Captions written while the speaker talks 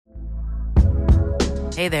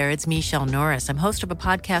Hey there, it's Michelle Norris. I'm host of a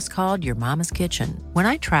podcast called Your Mama's Kitchen. When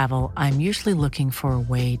I travel, I'm usually looking for a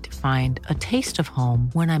way to find a taste of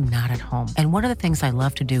home when I'm not at home. And one of the things I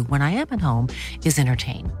love to do when I am at home is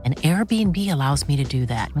entertain. And Airbnb allows me to do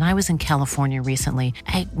that. When I was in California recently,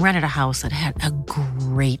 I rented a house that had a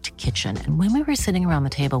great kitchen. And when we were sitting around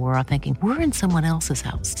the table, we were all thinking, we're in someone else's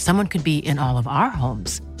house. Someone could be in all of our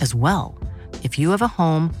homes as well. If you have a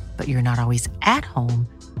home, but you're not always at home,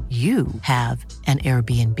 you have an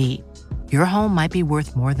Airbnb. Your home might be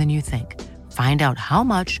worth more than you think. Find out how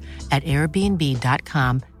much at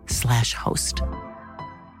airbnb.com/host.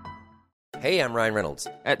 Hey, I'm Ryan Reynolds.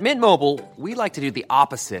 At Mint Mobile, we like to do the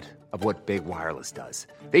opposite of what Big Wireless does.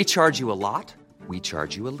 They charge you a lot, we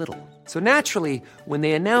charge you a little. So naturally, when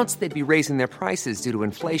they announced they'd be raising their prices due to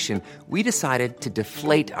inflation, we decided to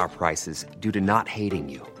deflate our prices due to not hating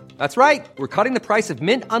you. That's right. We're cutting the price of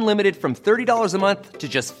Mint Unlimited from $30 a month to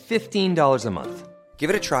just $15 a month.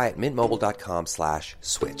 Give it a try at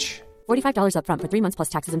mintmobile.com/switch. $45 up front for 3 months plus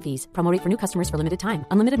taxes and fees. Promo rate for new customers for limited time.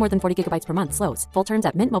 Unlimited more than 40 gigabytes per month slows. Full terms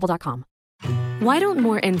at mintmobile.com. Why don't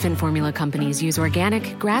more infant formula companies use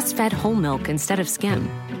organic, grass-fed whole milk instead of skim?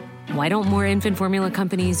 Why don't more infant formula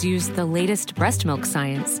companies use the latest breast milk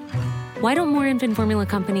science? Why don't more infant formula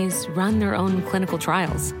companies run their own clinical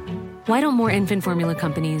trials? Why don't more infant formula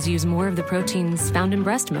companies use more of the proteins found in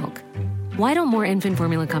breast milk? Why don't more infant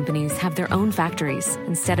formula companies have their own factories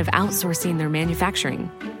instead of outsourcing their manufacturing?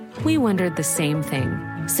 We wondered the same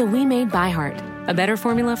thing. So we made ByHeart, a better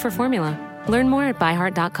formula for formula. Learn more at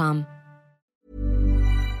byheart.com.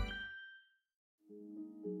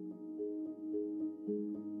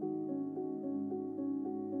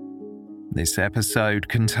 This episode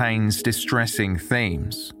contains distressing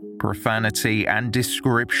themes, profanity, and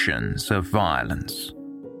descriptions of violence.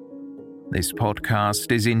 This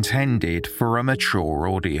podcast is intended for a mature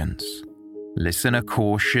audience. Listener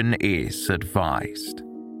caution is advised.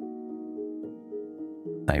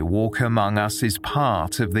 They Walk Among Us is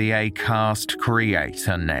part of the Acast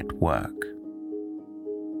Creator Network.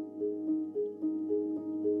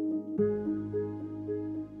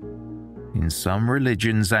 In some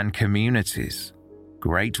religions and communities,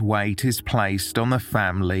 great weight is placed on the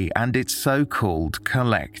family and its so-called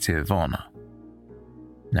collective honor.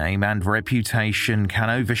 Name and reputation can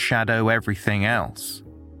overshadow everything else,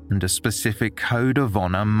 and a specific code of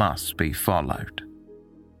honor must be followed.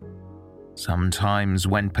 Sometimes,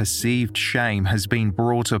 when perceived shame has been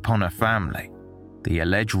brought upon a family, the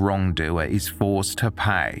alleged wrongdoer is forced to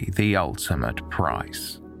pay the ultimate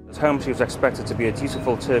price. At home, she was expected to be a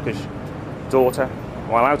dutiful Turkish daughter,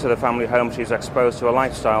 while out of the family home, she was exposed to a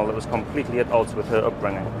lifestyle that was completely at odds with her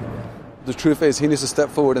upbringing. The truth is, he needs to step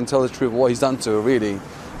forward and tell the truth of what he's done to her, really,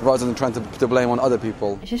 rather than trying to blame on other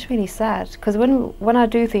people. It's just really sad, because when I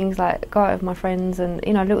do things like go out with my friends and,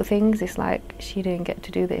 little things, it's like she didn't get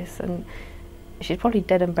to do this, and she's probably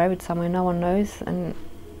dead and buried somewhere, no one knows, and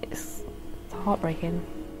it's heartbreaking.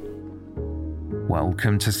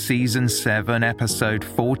 Welcome to Season 7, Episode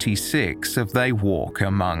 46 of They Walk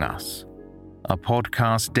Among Us, a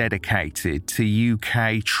podcast dedicated to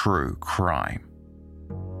UK true crime.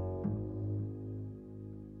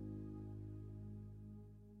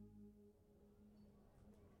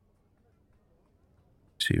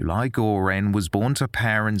 Tulay Gören was born to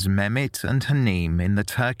parents Mehmet and Hanim in the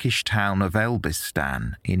Turkish town of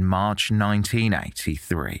Elbistan in March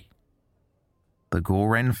 1983. The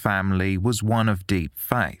Gören family was one of deep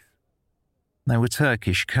faith. They were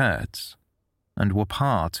Turkish Kurds and were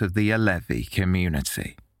part of the Alevi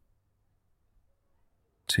community.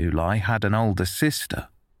 Tulay had an older sister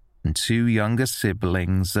and two younger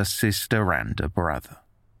siblings, a sister and a brother.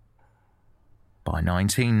 By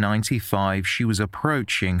 1995, she was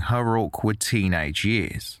approaching her awkward teenage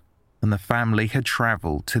years, and the family had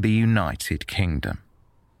travelled to the United Kingdom.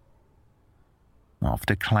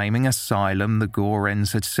 After claiming asylum, the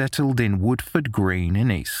Görens had settled in Woodford Green in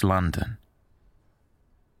East London.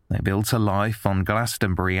 They built a life on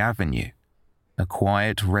Glastonbury Avenue, a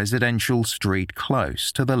quiet residential street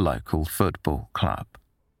close to the local football club.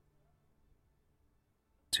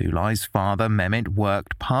 Tulay's father, Mehmet,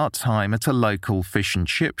 worked part-time at a local fish and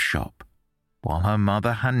chip shop, while her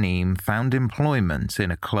mother, Hanim, found employment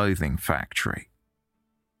in a clothing factory.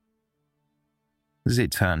 As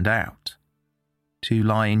it turned out,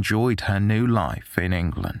 Tulay enjoyed her new life in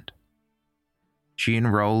England. She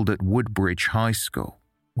enrolled at Woodbridge High School,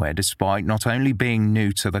 where despite not only being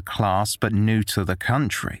new to the class but new to the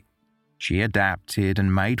country, she adapted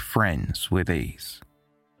and made friends with ease.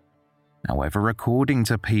 However, according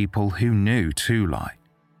to people who knew Tulay,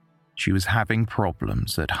 she was having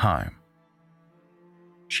problems at home.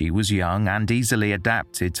 She was young and easily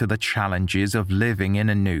adapted to the challenges of living in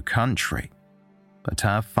a new country, but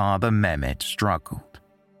her father Mehmet struggled.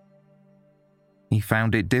 He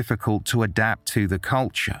found it difficult to adapt to the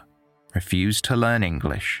culture, refused to learn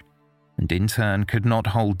English, and in turn could not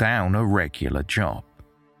hold down a regular job.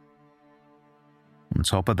 On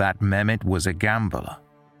top of that, Mehmet was a gambler.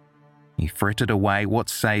 He frittered away what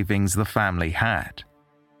savings the family had,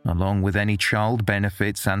 along with any child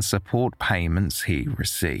benefits and support payments he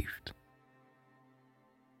received.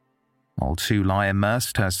 While Tulay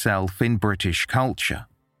immersed herself in British culture,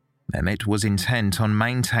 Mehmet was intent on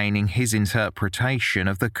maintaining his interpretation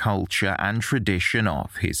of the culture and tradition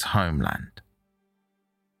of his homeland.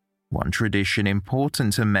 One tradition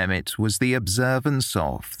important to Mehmet was the observance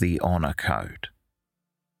of the Honor Code.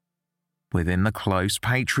 Within the close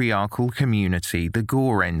patriarchal community the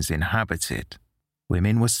Gorens inhabited,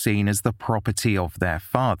 women were seen as the property of their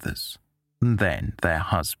fathers and then their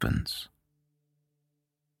husbands.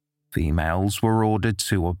 Females were ordered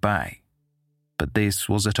to obey, but this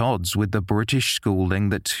was at odds with the British schooling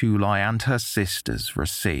that Tulay and her sisters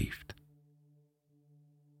received.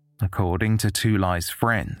 According to Tulay's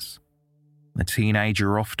friends, the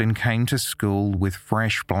teenager often came to school with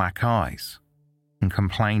fresh black eyes and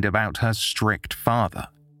complained about her strict father,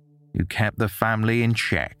 who kept the family in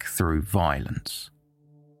check through violence.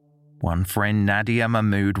 One friend, Nadia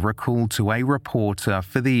Mahmood, recalled to a reporter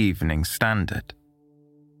for the Evening Standard.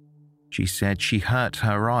 She said she hurt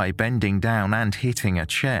her eye bending down and hitting a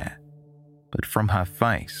chair, but from her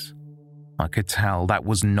face, I could tell that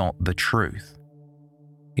was not the truth.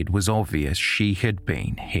 It was obvious she had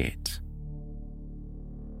been hit.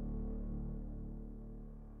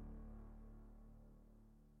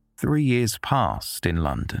 Three years passed in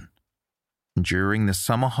London. During the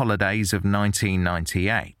summer holidays of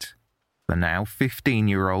 1998, the now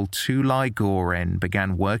 15-year-old Tulay Goren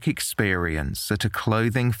began work experience at a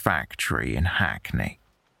clothing factory in Hackney.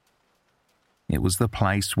 It was the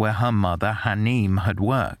place where her mother Hanim had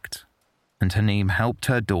worked, and Hanim helped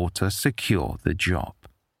her daughter secure the job.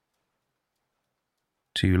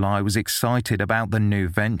 Tulay was excited about the new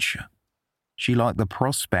venture. She liked the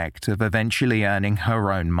prospect of eventually earning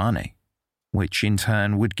her own money, which in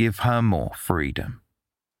turn would give her more freedom.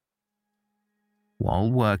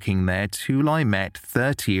 While working there, Tulay met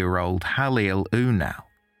 30-year-old Halil Unal,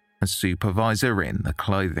 a supervisor in the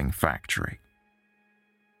clothing factory.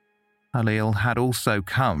 Halil had also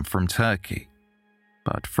come from Turkey,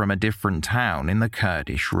 but from a different town in the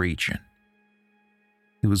Kurdish region.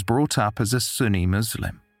 He was brought up as a Sunni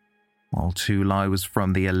Muslim, while Tulay was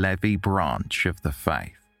from the Alevi branch of the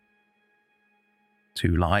faith.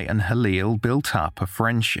 Tulay and Halil built up a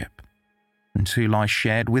friendship, and Tulay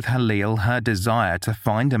shared with Halil her desire to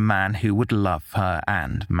find a man who would love her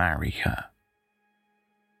and marry her.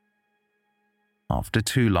 After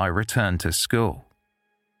Tulay returned to school,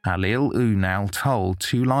 Halil Unal told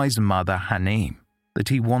Tulay's mother Hanim that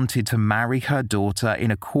he wanted to marry her daughter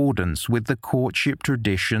in accordance with the courtship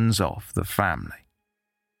traditions of the family.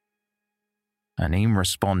 Hanim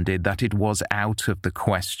responded that it was out of the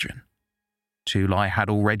question. Tulay had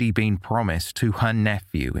already been promised to her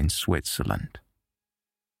nephew in Switzerland.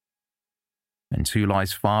 When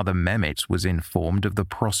Tulay's father Mehmet was informed of the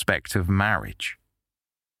prospect of marriage,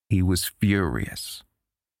 he was furious.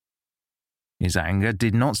 His anger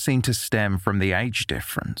did not seem to stem from the age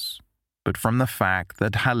difference, but from the fact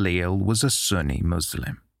that Halil was a Sunni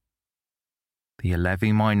Muslim. The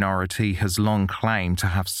Alevi minority has long claimed to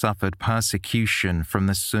have suffered persecution from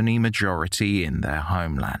the Sunni majority in their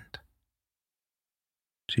homeland.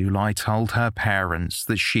 Tulay told her parents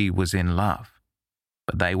that she was in love,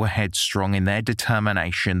 but they were headstrong in their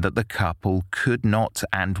determination that the couple could not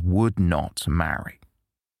and would not marry.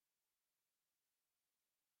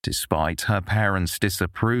 Despite her parents'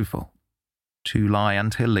 disapproval, Tulay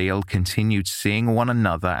and Halil continued seeing one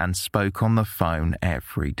another and spoke on the phone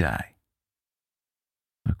every day.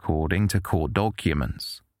 According to court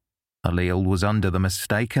documents, Halil was under the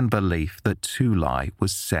mistaken belief that Tulay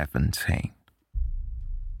was 17.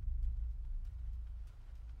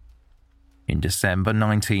 In December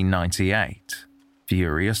 1998,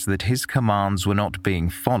 furious that his commands were not being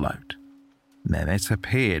followed, Mehmet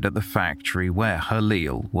appeared at the factory where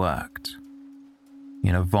Halil worked.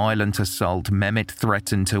 In a violent assault, Mehmet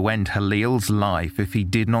threatened to end Halil's life if he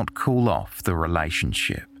did not call off the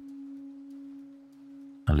relationship.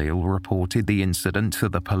 Halil reported the incident to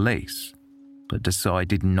the police, but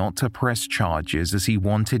decided not to press charges as he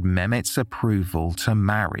wanted Mehmet's approval to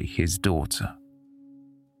marry his daughter.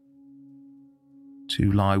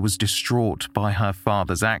 Tulay was distraught by her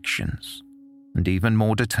father's actions and even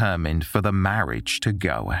more determined for the marriage to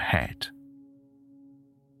go ahead.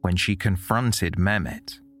 When she confronted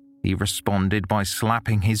Mehmet, he responded by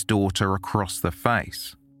slapping his daughter across the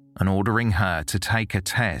face and ordering her to take a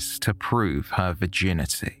test to prove her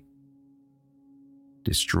virginity.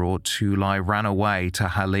 Distraught, Tulay ran away to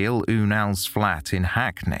Halil Unal's flat in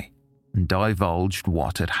Hackney and divulged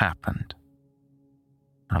what had happened.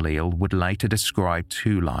 Halil would later describe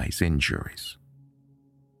Tulay's injuries.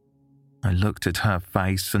 I looked at her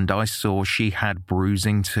face and I saw she had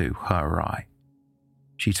bruising to her eye.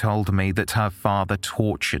 She told me that her father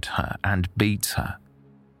tortured her and beat her,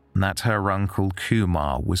 and that her uncle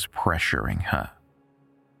Kumar was pressuring her.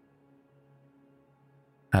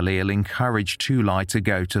 Halil encouraged Tulay to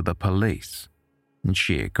go to the police, and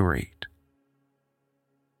she agreed.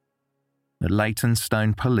 At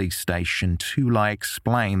Leytonstone police station, Tulay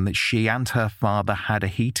explained that she and her father had a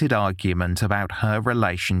heated argument about her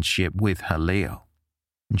relationship with Halil,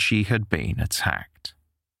 and she had been attacked.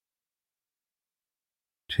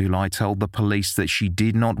 Tulay told the police that she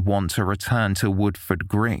did not want to return to Woodford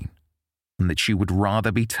Green and that she would rather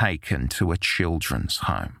be taken to a children's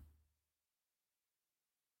home.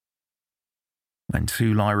 When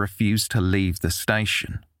Tulay refused to leave the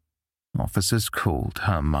station, officers called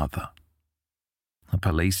her mother. The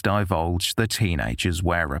police divulged the teenager's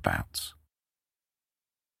whereabouts.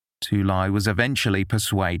 Tulay was eventually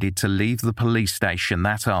persuaded to leave the police station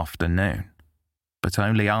that afternoon, but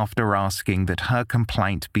only after asking that her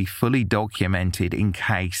complaint be fully documented in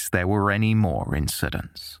case there were any more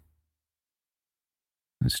incidents.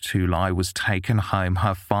 As Tulay was taken home,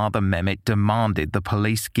 her father Mehmet demanded the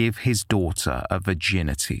police give his daughter a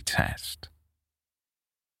virginity test.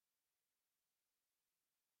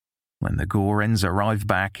 When the Gorens arrived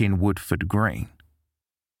back in Woodford Green,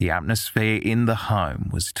 the atmosphere in the home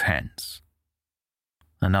was tense.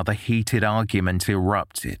 Another heated argument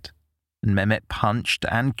erupted, and Mehmet punched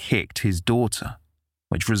and kicked his daughter,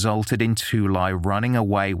 which resulted in Tulay running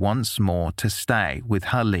away once more to stay with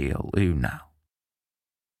Halil Unal.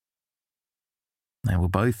 They were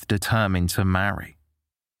both determined to marry,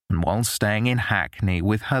 and while staying in Hackney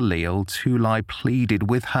with Halil, Tulay pleaded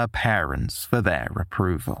with her parents for their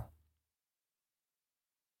approval.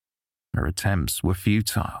 Her attempts were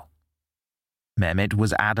futile. Mehmet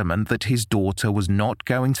was adamant that his daughter was not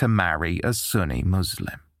going to marry a Sunni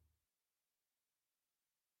Muslim.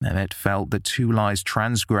 Mehmet felt that Tulay's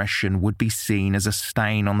transgression would be seen as a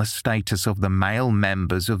stain on the status of the male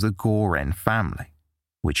members of the Goren family,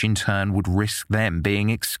 which in turn would risk them being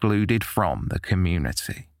excluded from the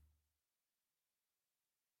community.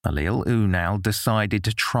 Halil Unal decided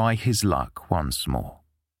to try his luck once more.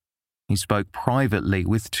 He spoke privately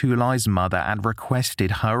with Tulay's mother and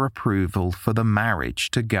requested her approval for the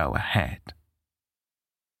marriage to go ahead.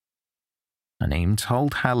 Anim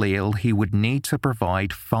told Halil he would need to provide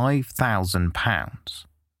 £5,000,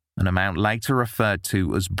 an amount later referred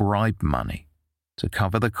to as bribe money, to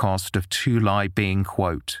cover the cost of Tulay being,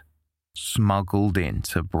 quote, smuggled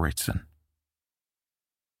into Britain.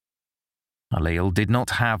 Halil did not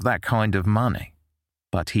have that kind of money,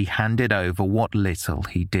 but he handed over what little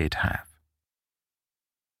he did have.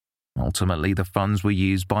 Ultimately, the funds were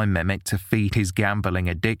used by Mehmet to feed his gambling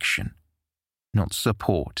addiction, not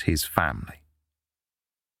support his family.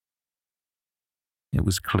 It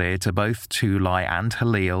was clear to both Tulay and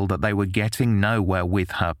Halil that they were getting nowhere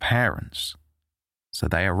with her parents, so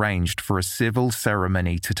they arranged for a civil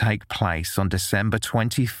ceremony to take place on December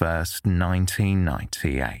 21st,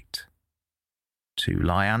 1998.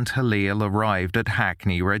 Tulay and Halil arrived at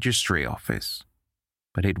Hackney Registry Office,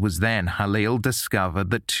 but it was then Halil discovered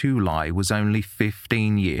that Tulay was only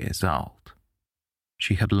 15 years old.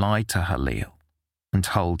 She had lied to Halil and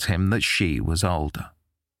told him that she was older.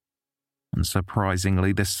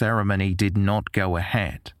 Unsurprisingly, the ceremony did not go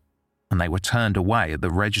ahead, and they were turned away at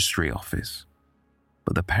the registry office.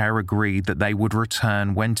 But the pair agreed that they would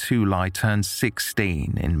return when Tulay turned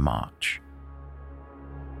 16 in March.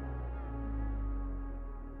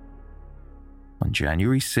 On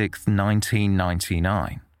January 6,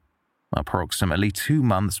 1999, approximately 2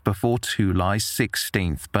 months before Tulay's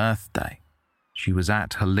 16th birthday, she was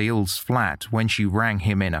at Halil's flat when she rang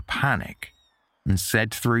him in a panic and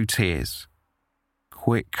said through tears,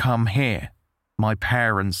 "Quick, come here. My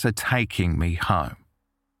parents are taking me home."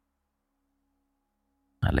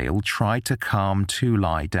 Halil tried to calm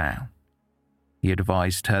Tulay down. He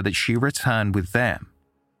advised her that she return with them,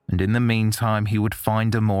 and in the meantime he would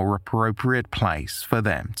find a more appropriate place for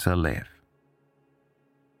them to live.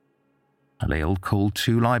 Halil called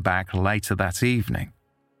Tulay back later that evening,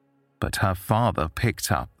 but her father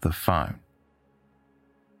picked up the phone.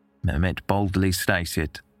 Mehmet boldly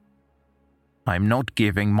stated, "I'm not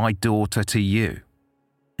giving my daughter to you,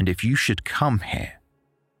 and if you should come here,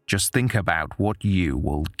 just think about what you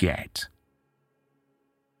will get."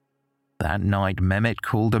 That night, Mehmet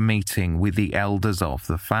called a meeting with the elders of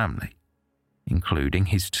the family, including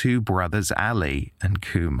his two brothers Ali and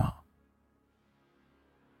Kumar.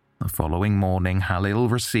 The following morning, Halil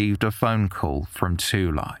received a phone call from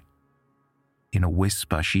Tulay. In a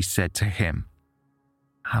whisper, she said to him,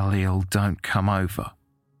 "Halil, don't come over.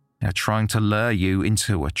 They're trying to lure you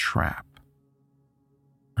into a trap."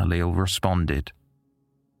 Halil responded,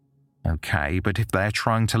 "Okay, but if they're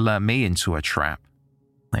trying to lure me into a trap,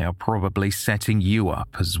 they are probably setting you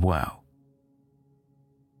up as well."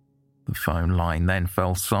 The phone line then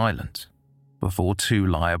fell silent before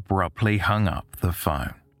Tulay abruptly hung up the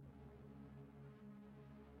phone.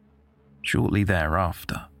 Shortly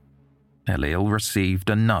thereafter, Halil received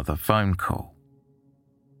another phone call.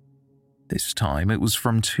 This time it was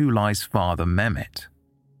from Tulay's father Mehmet,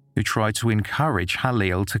 who tried to encourage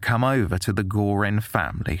Halil to come over to the Goren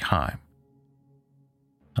family home.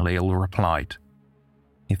 Halil replied,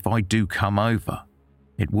 "If I do come over,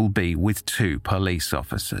 it will be with 2 police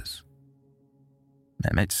officers."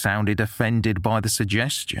 Mehmet sounded offended by the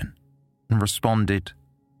suggestion and responded,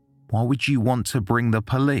 "Why would you want to bring the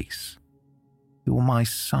police? You're my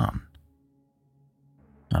son."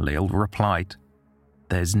 Halil replied,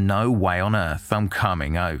 "There's no way on earth I'm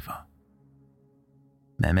coming over."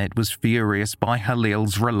 Mehmet was furious by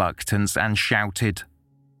Halil's reluctance and shouted,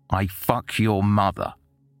 "I fuck your mother,"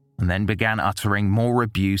 and then began uttering more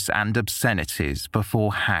abuse and obscenities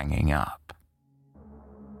before hanging up.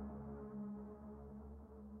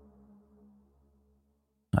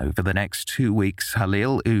 Over the next 2 weeks,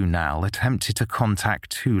 Halil Unal attempted to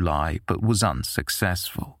contact Tulay but was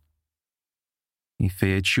unsuccessful. He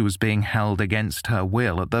feared she was being held against her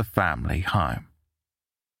will at the family home.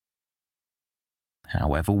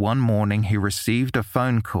 However, one morning he received a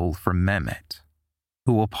phone call from Mehmet,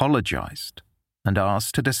 who apologized and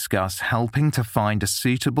asked to discuss helping to find a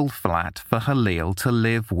suitable flat for Halil to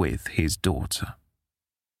live with his daughter.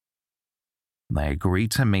 They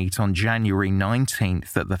agreed to meet on January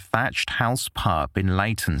 19th at the Thatched House pub in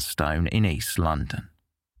Leytonstone in East London.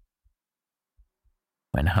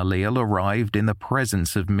 When Halil arrived in the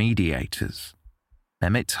presence of mediators,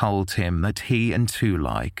 Mehmet told him that he and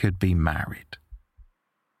Tulay could be married.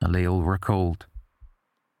 Halil recalled,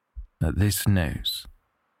 "At this news,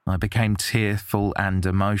 I became tearful and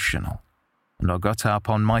emotional, and I got up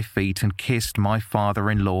on my feet and kissed my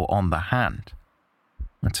father-in-law on the hand,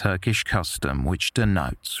 a Turkish custom which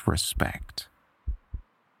denotes respect."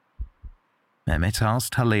 Mehmet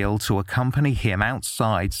asked Halil to accompany him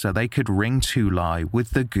outside so they could ring Tulay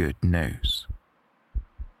with the good news.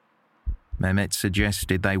 Mehmet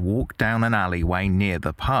suggested they walk down an alleyway near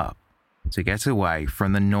the pub to get away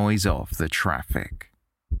from the noise of the traffic.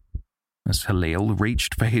 As Halil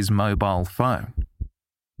reached for his mobile phone,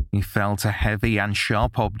 he felt a heavy and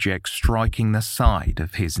sharp object striking the side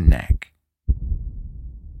of his neck.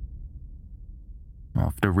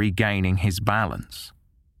 After regaining his balance,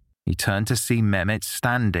 he turned to see Mehmet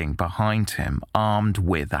standing behind him, armed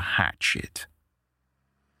with a hatchet.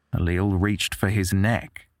 Halil reached for his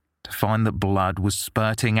neck to find that blood was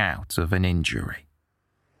spurting out of an injury.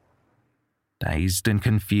 Dazed and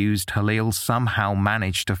confused, Halil somehow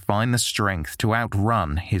managed to find the strength to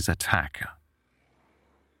outrun his attacker.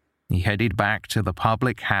 He headed back to the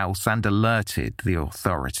public house and alerted the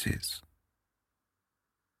authorities.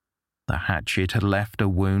 The hatchet had left a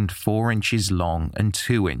wound 4 inches long and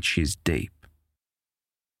 2 inches deep.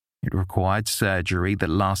 It required surgery that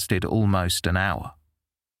lasted almost an hour,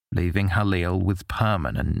 leaving Halil with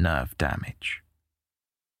permanent nerve damage.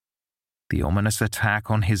 The ominous attack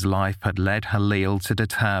on his life had led Halil to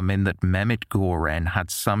determine that Mehmet Goren had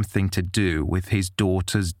something to do with his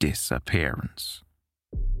daughter's disappearance.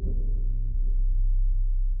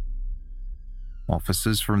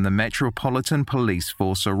 Officers from the Metropolitan Police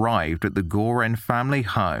Force arrived at the Goren family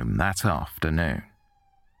home that afternoon.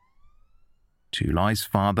 Tulay's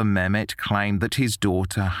father Mehmet claimed that his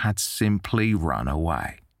daughter had simply run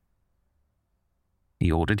away.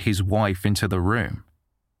 He ordered his wife into the room,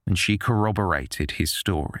 and she corroborated his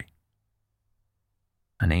story.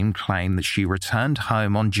 Anim claimed that she returned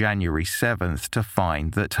home on January 7th to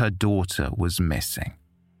find that her daughter was missing.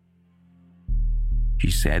 She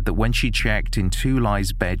said that when she checked in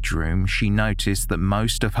Tulay's bedroom, she noticed that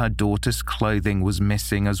most of her daughter's clothing was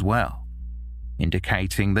missing as well,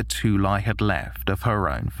 indicating that Tulay had left of her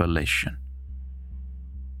own volition.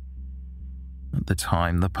 At the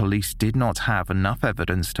time, the police did not have enough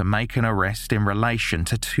evidence to make an arrest in relation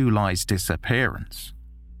to Tulai's disappearance.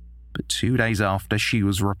 But 2 days after she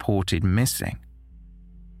was reported missing,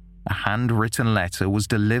 a handwritten letter was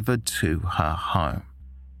delivered to her home.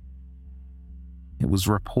 It was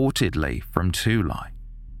reportedly from Tulai.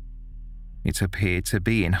 It appeared to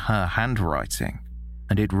be in her handwriting,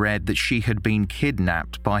 and it read that she had been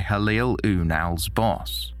kidnapped by Halil Unal's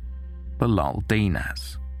boss, Bilal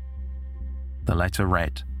Dinaz. The letter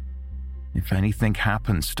read, "If anything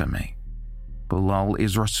happens to me, Bilal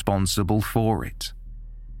is responsible for it.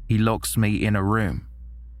 He locks me in a room.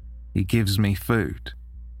 He gives me food.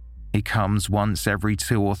 He comes once every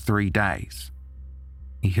 2 or 3 days.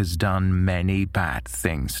 He has done many bad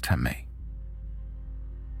things to me."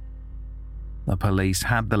 The police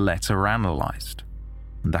had the letter analysed,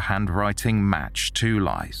 and the handwriting matched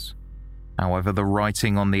Tulai's. However, the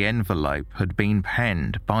writing on the envelope had been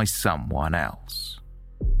penned by someone else.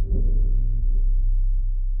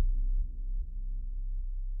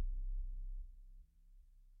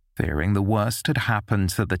 Fearing the worst had happened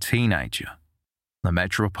to the teenager, the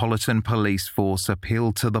Metropolitan Police Force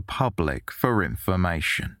appealed to the public for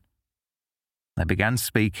information. They began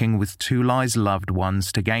speaking with Tulai's loved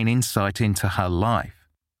ones to gain insight into her life,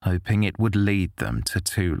 hoping it would lead them to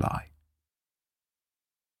Tulai.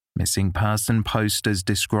 Missing person posters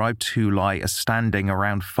described Tulai as standing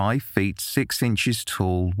around 5 feet 6 inches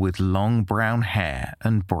tall with long brown hair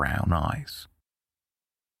and brown eyes.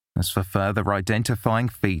 As for further identifying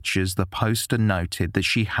features, the poster noted that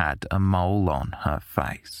she had a mole on her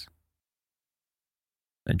face.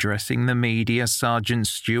 Addressing the media, Sergeant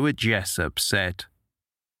Stuart Jessup said,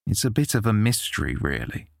 "It's a bit of a mystery,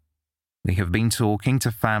 really. We have been talking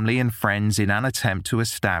to family and friends in an attempt to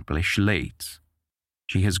establish leads.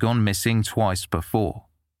 She has gone missing twice before,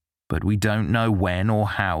 but we don't know when or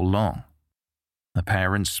how long. The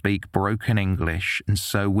parents speak broken English, and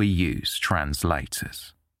so we use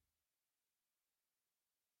translators."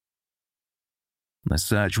 The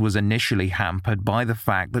search was initially hampered by the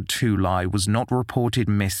fact that Tulai was not reported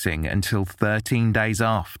missing until 13 days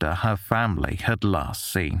after her family had last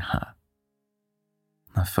seen her.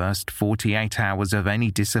 The first 48 hours of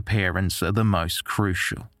any disappearance are the most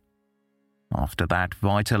crucial. After that,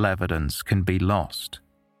 vital evidence can be lost,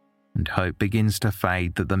 and hope begins to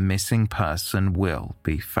fade that the missing person will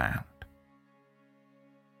be found.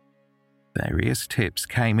 Various tips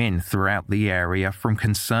came in throughout the area from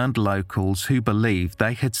concerned locals who believed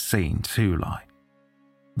they had seen Tulai.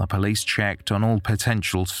 The police checked on all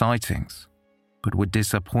potential sightings, but were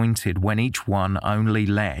disappointed when each one only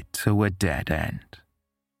led to a dead end.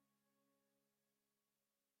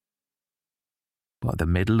 By the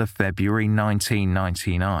middle of February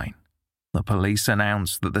 1999, the police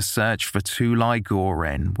announced that the search for Tulai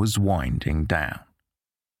Goren was winding down.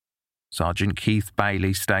 Sergeant Keith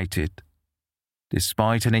Bailey stated,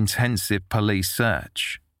 "Despite an intensive police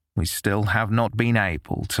search, we still have not been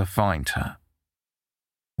able to find her.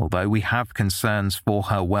 Although we have concerns for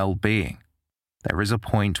her well-being, there is a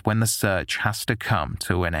point when the search has to come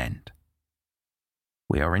to an end.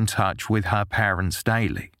 We are in touch with her parents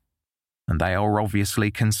daily, and they are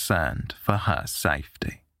obviously concerned for her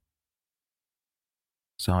safety."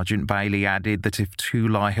 Sergeant Bailey added that if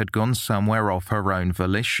Tulai had gone somewhere of her own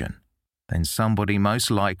volition, then somebody most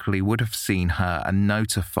likely would have seen her and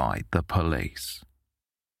notified the police.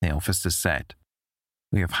 The officer said,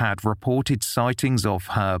 "We have had reported sightings of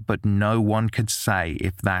her, but no one could say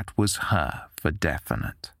if that was her for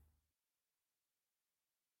definite."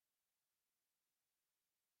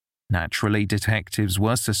 Naturally, detectives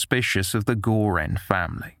were suspicious of the Goren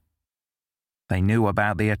family. They knew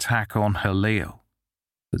about the attack on Halil,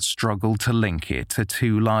 but struggled to link it to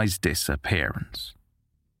Tulai's disappearance.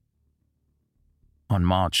 On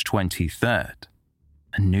March 23rd,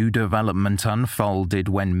 a new development unfolded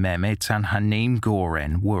when Mehmet and Hanim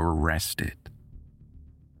Goren were arrested.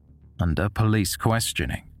 Under police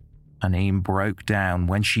questioning, Hanim broke down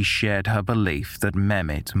when she shared her belief that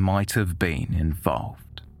Mehmet might have been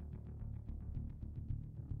involved.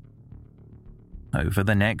 Over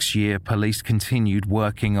the next year, police continued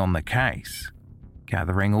working on the case,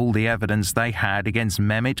 gathering all the evidence they had against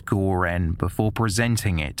Mehmet Goren before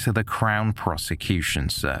presenting it to the Crown Prosecution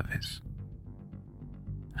Service.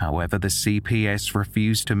 However, the CPS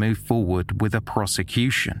refused to move forward with a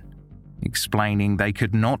prosecution, explaining they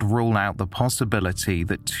could not rule out the possibility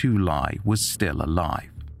that Tulai was still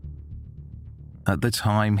alive. At the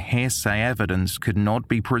time, hearsay evidence could not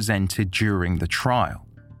be presented during the trial,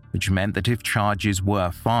 which meant that if charges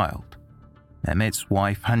were filed, Mehmet's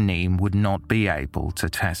wife Hanim would not be able to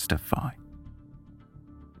testify.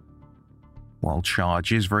 While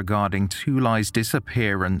charges regarding Tulai's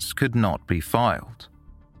disappearance could not be filed,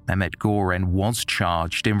 Mehmet Goren was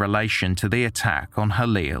charged in relation to the attack on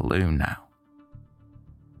Halil Ünal.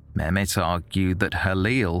 Mehmet argued that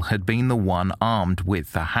Halil had been the one armed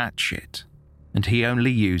with the hatchet, and he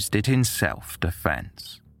only used it in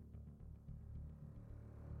self-defense.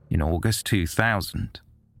 In August 2000,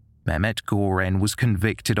 Mehmet Goren was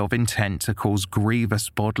convicted of intent to cause grievous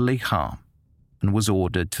bodily harm and was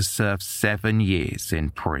ordered to serve 7 years in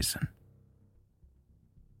prison.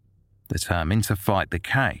 Determined to fight the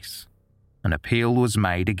case, an appeal was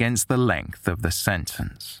made against the length of the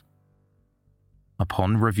sentence.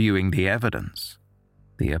 Upon reviewing the evidence,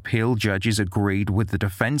 the appeal judges agreed with the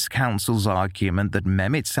defense counsel's argument that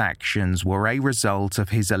Mehmet's actions were a result of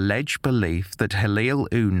his alleged belief that Halil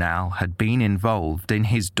Ünal had been involved in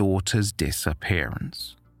his daughter's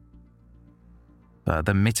disappearance.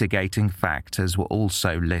 Further mitigating factors were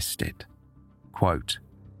also listed. Quote,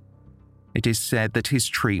 "It is said that his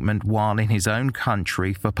treatment while in his own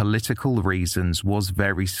country for political reasons was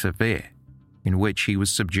very severe, in which he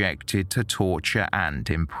was subjected to torture and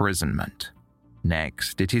imprisonment.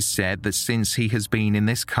 Next, it is said that since he has been in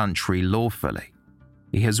this country lawfully,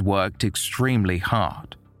 he has worked extremely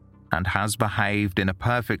hard and has behaved in a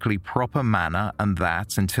perfectly proper manner, and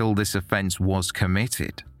that until this offence was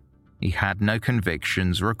committed, he had no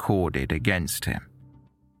convictions recorded against him.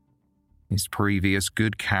 His previous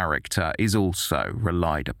good character is also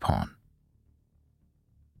relied upon."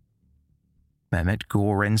 Mehmet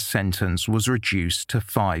Goren's sentence was reduced to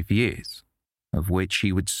 5 years, of which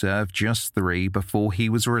he would serve just 3 before he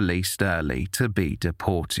was released early to be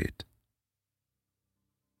deported.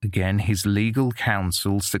 Again, his legal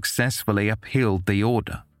counsel successfully appealed the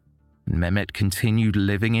order, and Mehmet continued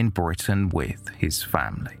living in Britain with his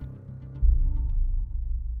family.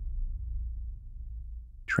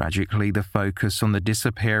 Tragically, the focus on the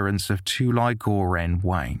disappearance of Tulay Goren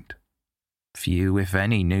waned. Few, if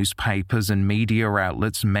any, newspapers and media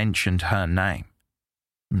outlets mentioned her name,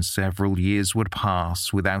 and several years would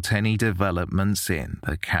pass without any developments in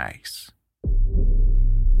the case.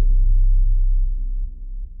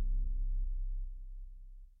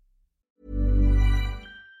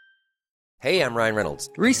 Hey, I'm Ryan Reynolds.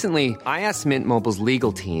 Recently, I asked Mint Mobile's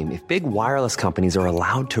legal team if big wireless companies are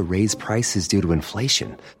allowed to raise prices due to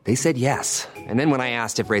inflation. They said yes. And then when I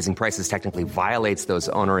asked if raising prices technically violates those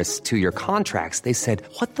onerous 2-year contracts, they said,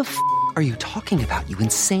 "What the f*** are you talking about, you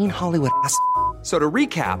insane Hollywood ass?" So to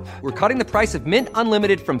recap, we're cutting the price of Mint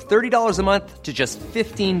Unlimited from $30 a month to just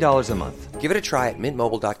 $15 a month. Give it a try at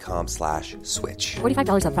mintmobile.com/switch.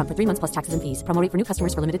 $45 up front for 3 months plus taxes and fees. Promo rate for new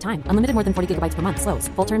customers for limited time. Unlimited more than 40 gigabytes per month. Slows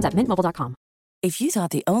full terms at mintmobile.com. If you thought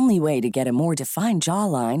the only way to get a more defined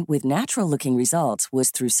jawline with natural-looking results was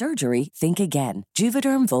through surgery, think again.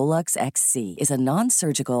 Juvederm Volux XC is a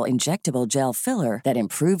non-surgical injectable gel filler that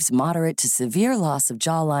improves moderate to severe loss of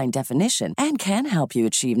jawline definition and can help you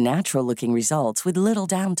achieve natural-looking results with little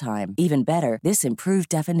downtime. Even better, this improved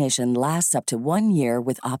definition lasts up to 1 year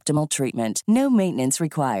with optimal treatment. No maintenance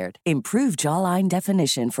required. Improve jawline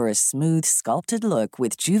definition for a smooth, sculpted look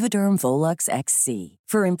with Juvederm Volux XC.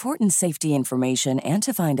 For important safety information and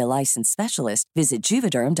to find a licensed specialist, visit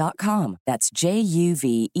Juvederm.com. That's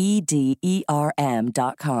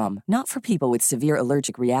JUVEDERM.com. Not for people with severe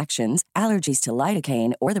allergic reactions, allergies to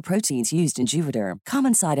lidocaine, or the proteins used in Juvederm.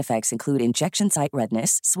 Common side effects include injection site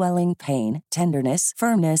redness, swelling, pain, tenderness,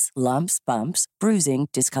 firmness, lumps, bumps, bruising,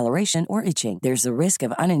 discoloration, or itching. There's a risk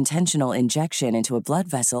of unintentional injection into a blood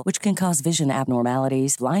vessel, which can cause vision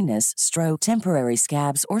abnormalities, blindness, stroke, temporary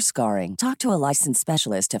scabs, or scarring. Talk to a licensed specialist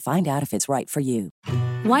to find out if it's right for you.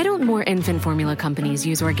 Why don't more infant formula companies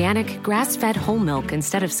use organic, grass-fed whole milk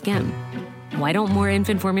instead of skim? Why don't more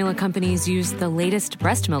infant formula companies use the latest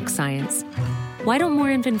breast milk science? Why don't more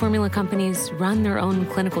infant formula companies run their own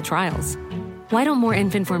clinical trials? Why don't more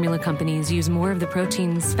infant formula companies use more of the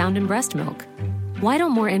proteins found in breast milk? Why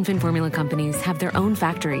don't more infant formula companies have their own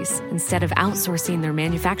factories instead of outsourcing their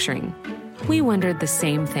manufacturing? We wondered the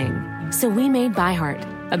same thing. So we made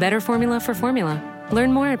ByHeart, a better formula for formula.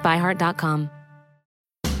 Learn more at byheart.com.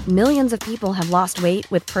 Millions of people have lost weight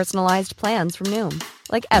with personalized plans from Noom.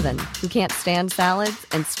 Like Evan, who can't stand salads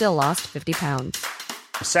and still lost 50 pounds.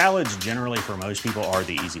 Salads generally for most people are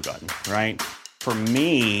the easy button, right? For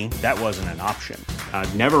me, that wasn't an option. I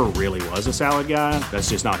never really was a salad guy.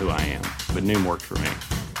 That's just not who I am. But Noom worked for me.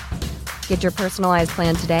 Get your personalized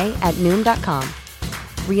plan today at Noom.com.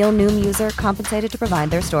 Real Noom user compensated to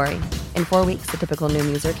provide their story. In 4 weeks, the typical Noom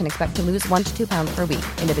user can expect to lose 1 to 2 pounds per week.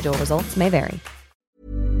 Individual results may vary.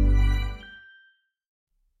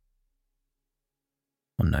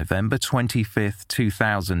 On November 25th,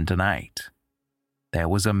 2008, there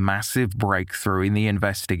was a massive breakthrough in the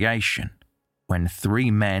investigation when 3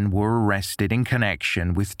 men were arrested in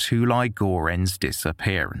connection with Tulay Goren's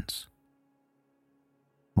disappearance.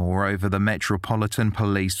 Moreover, the Metropolitan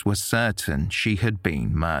Police were certain she had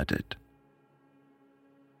been murdered.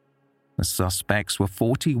 The suspects were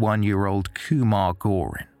 41-year-old Kumar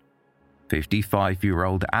Goren,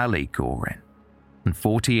 55-year-old Ali Goren, and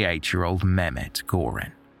 48-year-old Mehmet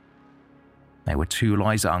Goren. They were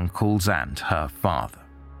Tulay's uncles and her father.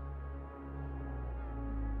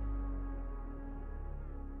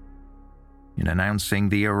 In announcing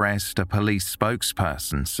the arrest, a police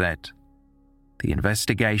spokesperson said, "The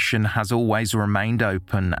investigation has always remained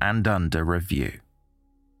open and under review.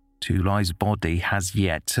 Tulay's body has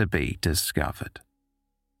yet to be discovered."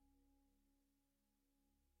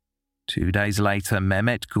 2 days later,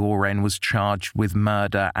 Mehmet Goren was charged with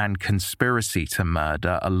murder and conspiracy to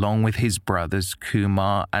murder along with his brothers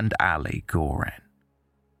Kumar and Ali Goren.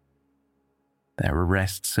 Their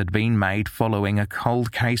arrests had been made following a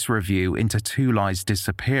cold case review into Tulay's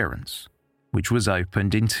disappearance, which was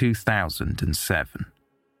opened in 2007.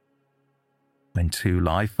 When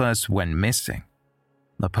Tulay first went missing,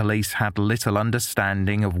 the police had little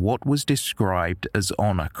understanding of what was described as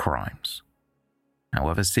honour crimes.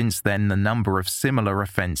 However, since then, the number of similar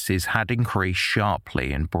offences had increased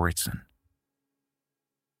sharply in Britain.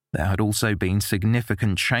 There had also been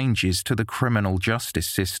significant changes to the criminal justice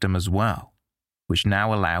system as well, which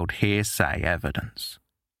now allowed hearsay evidence.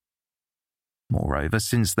 Moreover,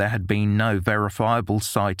 since there had been no verifiable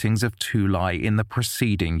sightings of Tulay in the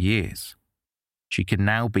preceding years, she could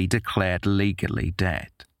now be declared legally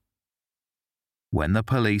dead. When the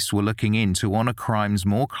police were looking into honour crimes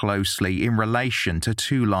more closely in relation to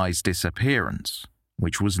Tulay's disappearance,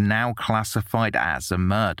 which was now classified as a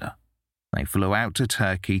murder, they flew out to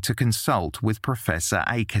Turkey to consult with Professor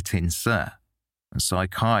Aytekin Sır, a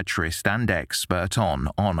psychiatrist and expert on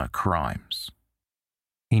honour crimes.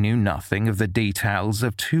 He knew nothing of the details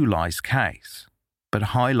of Tulay's case,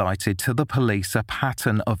 but highlighted to the police a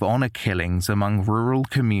pattern of honour killings among rural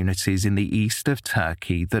communities in the east of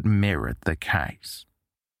Turkey that mirrored the case.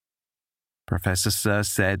 Professor Sır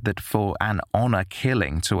said that for an honour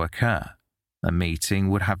killing to occur, a meeting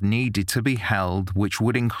would have needed to be held which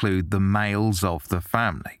would include the males of the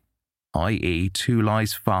family, i.e.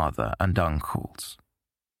 Tulay's father and uncles.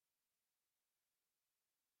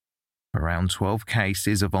 Around 12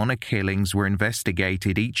 cases of honour killings were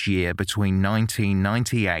investigated each year between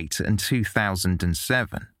 1998 and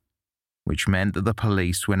 2007, which meant that the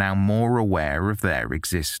police were now more aware of their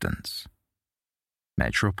existence.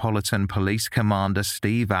 Metropolitan Police Commander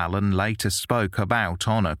Steve Allen later spoke about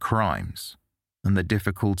honour crimes and the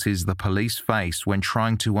difficulties the police face when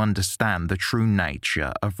trying to understand the true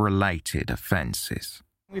nature of related offences.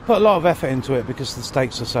 We put a lot of effort into it because the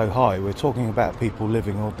stakes are so high. We're talking about people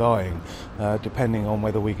living or dying, depending on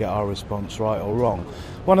whether we get our response right or wrong.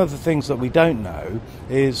 One of the things that we don't know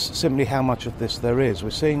is simply how much of this there is.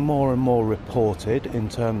 We're seeing more and more reported in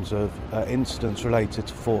terms of incidents related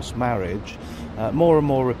to forced marriage. More and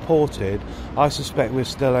more reported. I suspect we're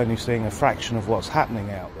still only seeing a fraction of what's happening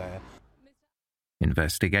out there.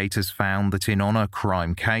 Investigators found that in honour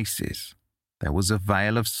crime cases, there was a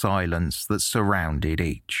veil of silence that surrounded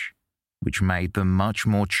each, which made them much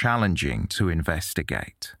more challenging to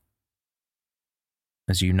investigate.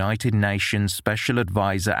 As United Nations Special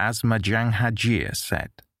Advisor Asma Janghajir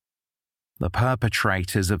said, "The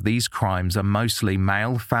perpetrators of these crimes are mostly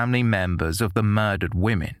male family members of the murdered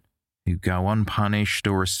women, who go unpunished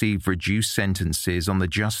or receive reduced sentences on the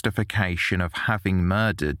justification of having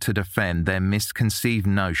murdered to defend their misconceived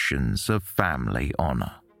notions of family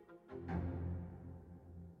honour."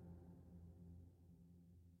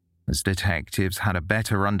 As detectives had a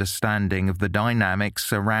better understanding of the dynamics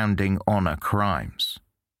surrounding honour crimes,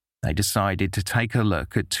 they decided to take a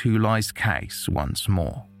look at Tulay's case once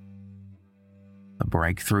more. The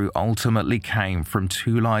breakthrough ultimately came from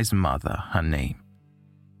Tulay's mother, Hanim.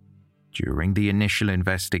 During the initial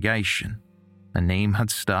investigation, Hanim had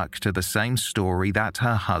stuck to the same story that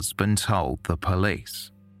her husband told the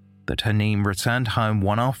police, that Hanim returned home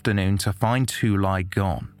one afternoon to find Tulay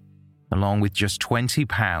gone, along with just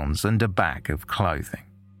 £20 and a bag of clothing.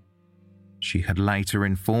 She had later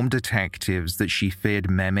informed detectives that she feared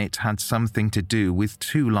Mehmet had something to do with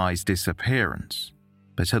Tulay's disappearance,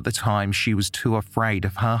 but at the time she was too afraid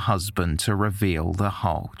of her husband to reveal the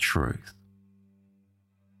whole truth.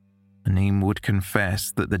 Hanim would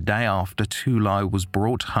confess that the day after Tulay was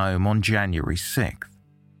brought home on January 6th,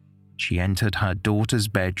 she entered her daughter's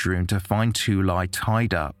bedroom to find Tulay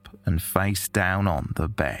tied up and face down on the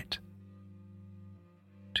bed.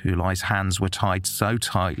 Tulai's hands were tied so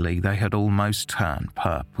tightly they had almost turned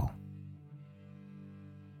purple.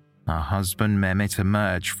 Her husband Mehmet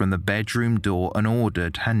emerged from the bedroom door and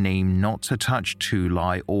ordered Hanim not to touch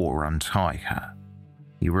Tulai or untie her.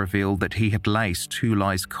 He revealed that he had laced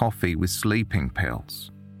Tulai's coffee with sleeping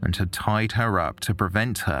pills and had tied her up to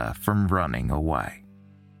prevent her from running away.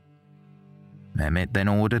 Mehmet then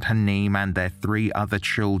ordered Hanim and their 3 other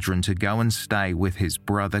children to go and stay with his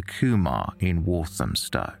brother Kumar in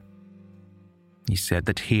Walthamstow. He said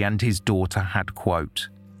that he and his daughter had, quote,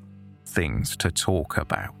 things to talk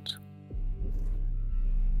about.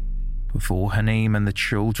 Before Hanim and the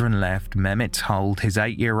children left, Mehmet told his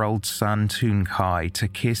 8-year-old son Tunkai to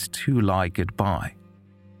kiss Tulai goodbye,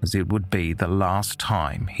 as it would be the last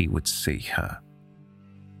time he would see her.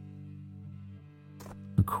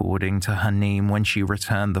 According to Hanim, when she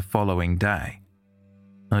returned the following day,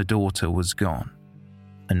 her daughter was gone,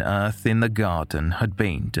 and earth in the garden had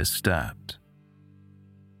been disturbed.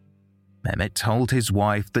 Mehmet told his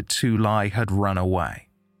wife that Tulai had run away,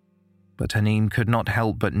 but Hanim could not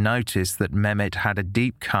help but notice that Mehmet had a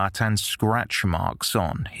deep cut and scratch marks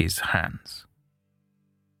on his hands.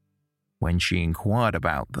 When she inquired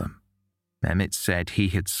about them, Mehmet said he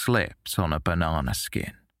had slipped on a banana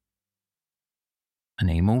skin.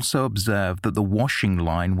 Hanim also observed that the washing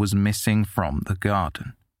line was missing from the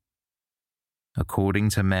garden. According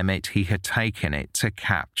to Mehmet, he had taken it to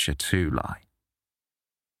capture Tulai.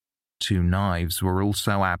 2 knives were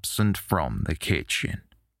also absent from the kitchen.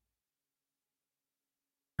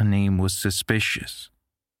 Hanim was suspicious,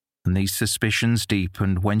 and these suspicions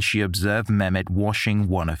deepened when she observed Mehmet washing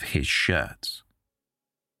one of his shirts.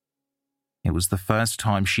 It was the first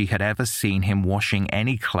time she had ever seen him washing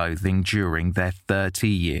any clothing during their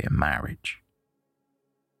 30-year marriage.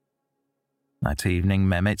 That evening,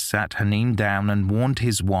 Mehmet sat Hanim down and warned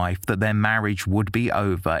his wife that their marriage would be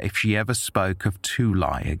over if she ever spoke of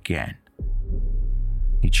Tulai again.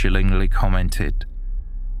 He chillingly commented,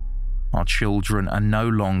 "Our children are no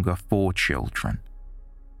longer 4 children.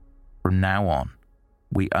 From now on,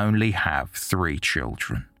 we only have 3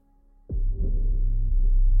 children."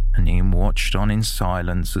 Hanim watched on in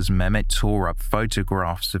silence as Mehmet tore up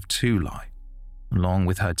photographs of Tulai, along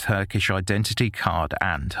with her Turkish identity card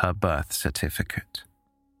and her birth certificate.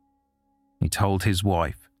 He told his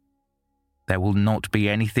wife, "There will not be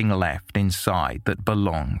anything left inside that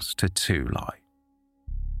belongs to Tulai."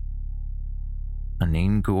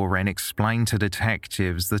 Hanim Goren explained to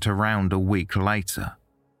detectives that around a week later,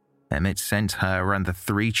 Mehmet sent her and the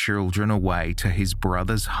 3 children away to his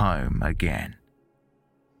brother's home again.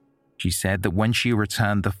 She said that when she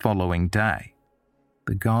returned the following day,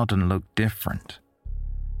 the garden looked different.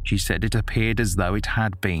 She said it appeared as though it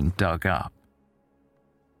had been dug up.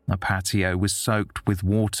 The patio was soaked with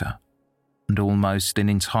water, and almost an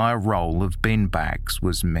entire roll of bin bags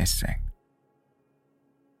was missing.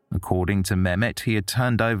 According to Mehmet, he had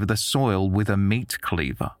turned over the soil with a meat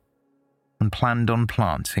cleaver and planned on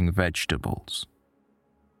planting vegetables.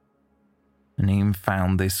 Hanim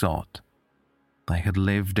found this odd. They had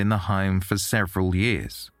lived in the home for several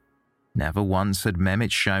years. Never once had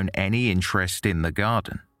Mehmet shown any interest in the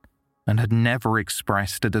garden, and had never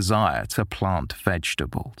expressed a desire to plant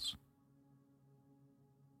vegetables.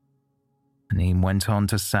 Hanim went on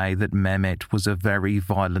to say that Mehmet was a very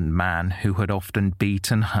violent man who had often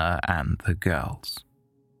beaten her and the girls.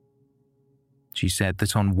 She said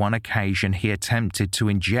that on one occasion he attempted to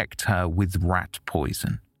inject her with rat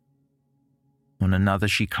poison. On another,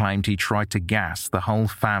 she claimed he tried to gas the whole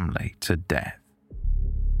family to death.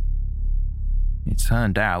 It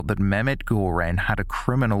turned out that Mehmet Goren had a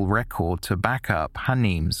criminal record to back up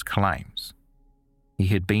Hanim's claims. He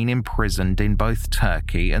had been imprisoned in both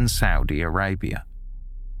Turkey and Saudi Arabia.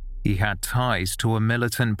 He had ties to a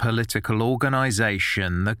militant political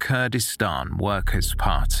organization, the Kurdistan Workers'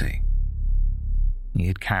 Party. He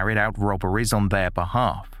had carried out robberies on their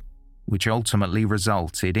behalf, which ultimately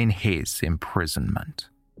resulted in his imprisonment.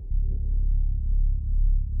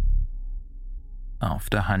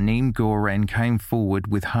 After Hanim Goren came forward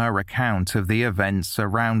with her account of the events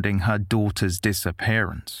surrounding her daughter's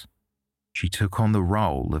disappearance, she took on the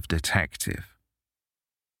role of detective.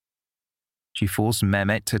 She forced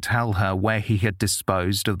Mehmet to tell her where he had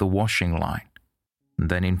disposed of the washing line, and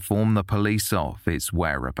then inform the police of its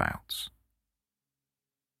whereabouts.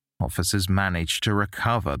 Officers managed to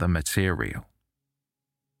recover the material.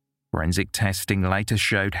 Forensic testing later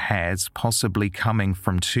showed hairs possibly coming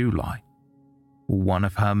from Tulai, or one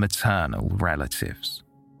of her maternal relatives.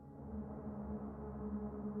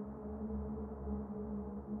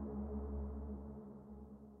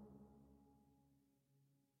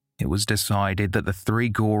 it was decided that the three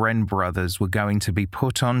Goren brothers were going to be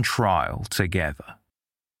put on trial together.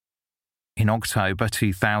 In October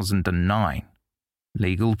 2009,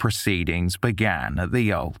 legal proceedings began at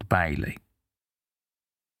the Old Bailey.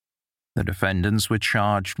 The defendants were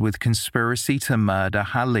charged with conspiracy to murder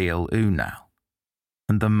Halil Unal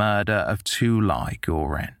and the murder of Tulay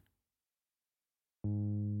Goren.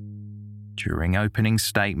 During opening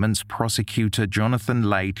statements, prosecutor Jonathan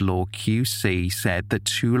Laidlaw QC said that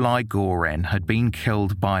Tulay Goren had been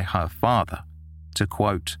killed by her father to,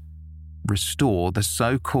 quote, restore the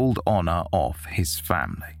so-called honour of his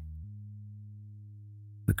family.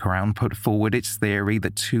 The Crown put forward its theory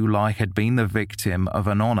that Tulay had been the victim of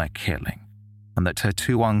an honour killing and that her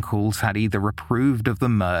two uncles had either approved of the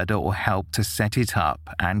murder or helped to set it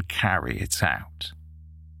up and carry it out.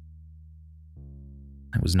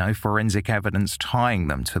 There was no forensic evidence tying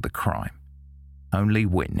them to the crime, only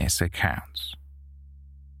witness accounts.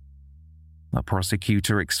 The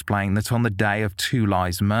prosecutor explained that on the day of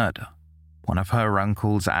Tulay's murder, one of her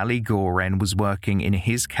uncles, Ali Goren, was working in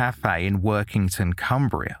his cafe in Workington,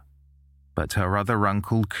 Cumbria, but her other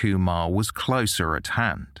uncle, Kumar, was closer at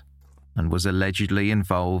hand and was allegedly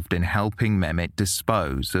involved in helping Mehmet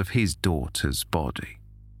dispose of his daughter's body.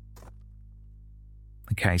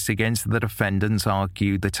 The case against the defendants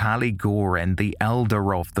argued that Ali Goren, the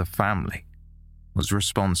elder of the family, was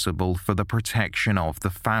responsible for the protection of the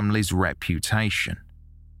family's reputation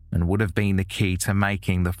and would have been the key to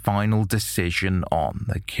making the final decision on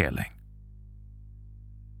the killing.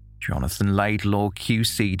 Jonathan Laidlaw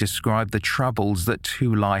QC described the troubles that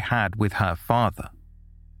Tulay had with her father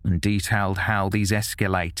and detailed how these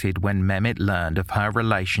escalated when Mehmet learned of her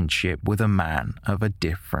relationship with a man of a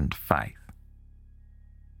different faith.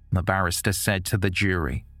 The barrister said to the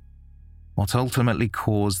jury, what ultimately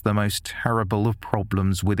caused the most terrible of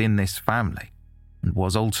problems within this family and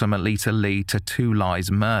was ultimately to lead to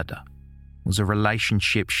Tulay's murder was a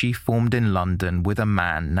relationship she formed in London with a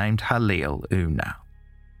man named Halil Unal.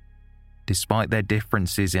 Despite their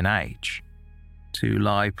differences in age,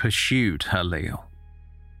 Tulay pursued Halil.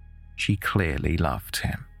 She clearly loved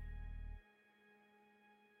him.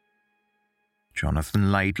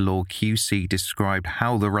 Jonathan Laidlaw QC described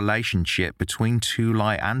how the relationship between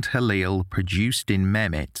Tulay and Halil produced in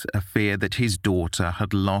Mehmet a fear that his daughter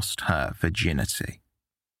had lost her virginity.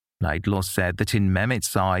 Laidlaw said that in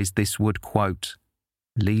Mehmet's eyes this would, quote,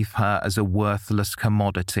 leave her as a worthless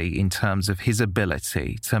commodity in terms of his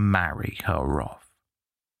ability to marry her off.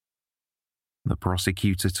 The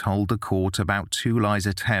prosecutor told the court about Tulay's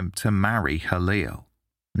attempt to marry Halil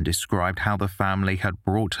and described how the family had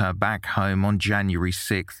brought her back home on January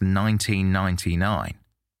 6, 1999,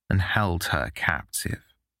 and held her captive.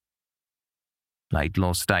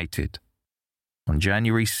 Laidlaw stated, on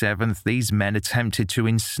January 7th, these men attempted to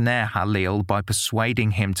ensnare Halil by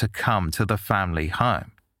persuading him to come to the family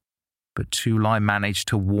home, but Tulay managed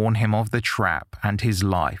to warn him of the trap and his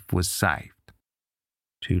life was saved.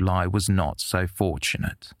 Tulay was not so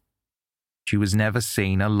fortunate. She was never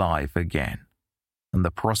seen alive again, and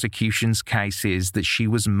the prosecution's case is that she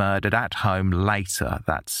was murdered at home later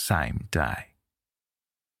that same day.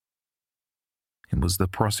 It was the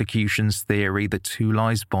prosecution's theory that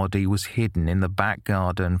Tulay's body was hidden in the back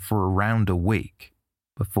garden for around a week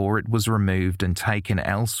before it was removed and taken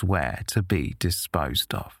elsewhere to be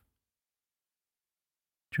disposed of.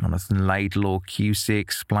 Jonathan Laidlaw QC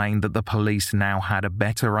explained that the police now had a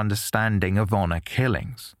better understanding of honour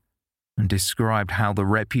killings and described how the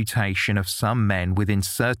reputation of some men within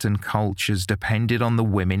certain cultures depended on the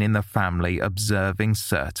women in the family observing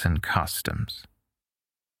certain customs.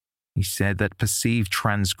 He said that perceived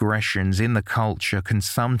transgressions in the culture can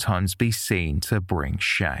sometimes be seen to bring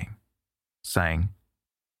shame, saying,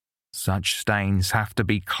 such stains have to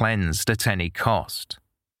be cleansed at any cost,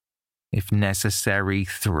 if necessary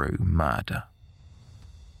through murder.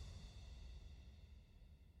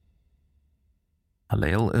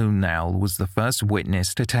 Halil Unal was the first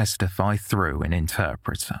witness to testify through an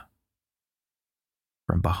interpreter.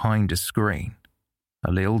 From behind a screen,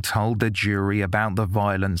 Halil told the jury about the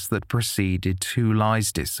violence that preceded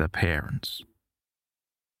Tulay's disappearance.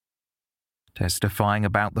 Testifying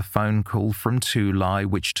about the phone call from Tulay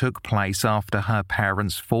which took place after her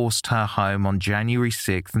parents forced her home on January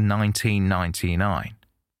 6, 1999,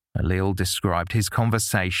 Halil described his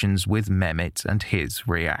conversations with Mehmet and his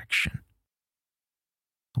reaction.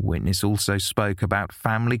 The witness also spoke about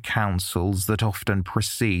family councils that often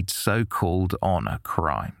precede so-called honour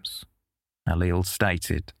crimes. Halil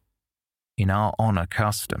stated, in our honour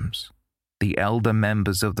customs, the elder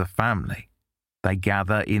members of the family, they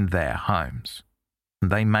gather in their homes, and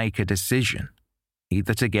they make a decision,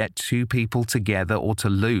 either to get two people together or to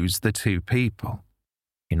lose the two people.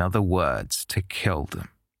 In other words, to kill them.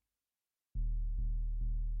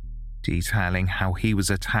 Detailing how he was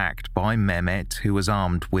attacked by Mehmet, who was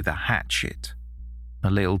armed with a hatchet,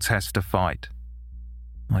 Halil testified,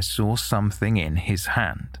 "I saw something in his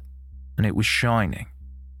hand, and it was shining.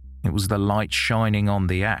 It was the light shining on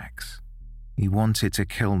the axe. He wanted to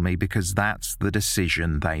kill me because that's the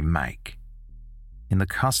decision they make. In the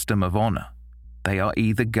custom of honor, they are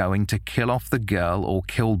either going to kill off the girl or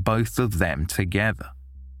kill both of them together.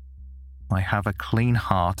 I have a clean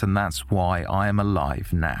heart, and that's why I am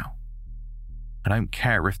alive now. I don't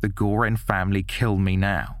care if the Goren family kill me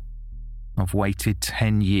now. I've waited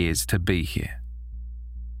 10 years to be here.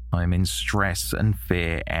 I am in stress and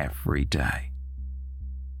fear every day."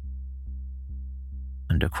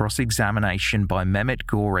 Under cross-examination by Mehmet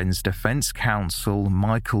Goren's defense counsel,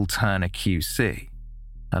 Michael Turner QC,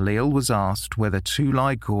 Halil was asked whether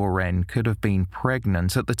Tulay Goren could have been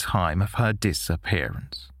pregnant at the time of her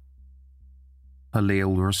disappearance.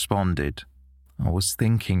 Halil responded, "I was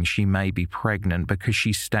thinking she may be pregnant because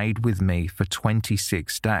she stayed with me for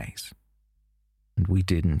 26 days, and we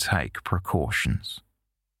didn't take precautions."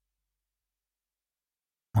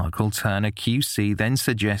 Michael Turner QC then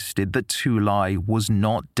suggested that Tulay was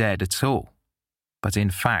not dead at all, but in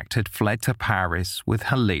fact had fled to Paris with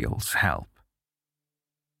Halil's help.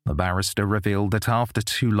 The barrister revealed that after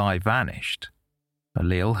Tulay vanished,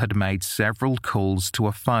 Halil had made several calls to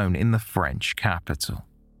a phone in the French capital.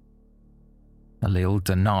 Halil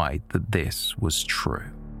denied that this was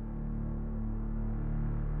true.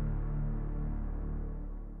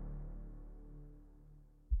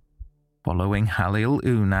 Following Halil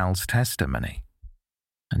Unal's testimony,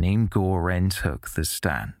 Hanim Goren took the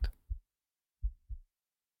stand.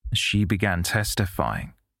 As she began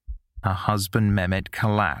testifying, her husband Mehmet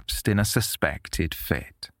collapsed in a suspected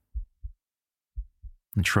fit.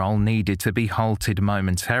 The trial needed to be halted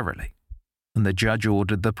momentarily, and the judge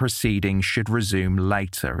ordered the proceedings should resume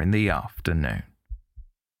later in the afternoon.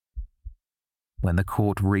 When the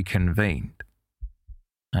court reconvened,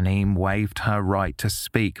 Hanim waived her right to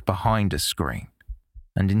speak behind a screen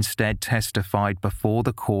and instead testified before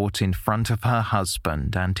the court in front of her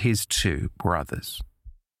husband and his two brothers.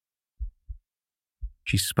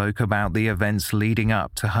 She spoke about the events leading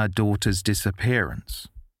up to her daughter's disappearance,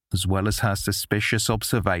 as well as her suspicious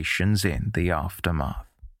observations in the aftermath.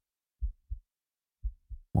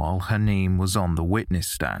 While Hanim was on the witness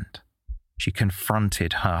stand, she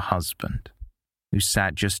confronted her husband, who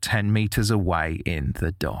sat just 10 meters away in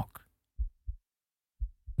the dock.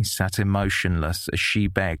 He sat emotionless as she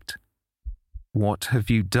begged, "What have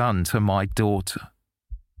you done to my daughter?"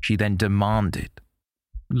 She then demanded,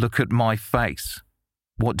 "Look at my face.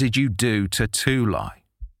 What did you do to Tulay?"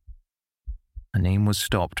 Hanim was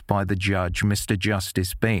stopped by the judge, Mr.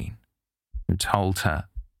 Justice Bean, who told her,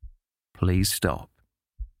 "Please stop.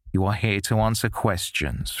 You are here to answer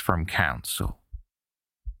questions from counsel."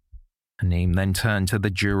 Hanim then turned to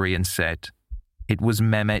the jury and said, "It was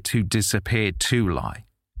Mehmet who disappeared Tulay.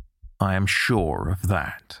 I am sure of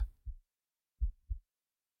that."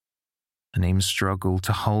 Hanim struggled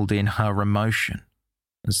to hold in her emotion,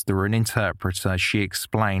 as through an interpreter she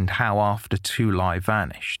explained how after Tulay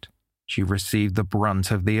vanished, she received the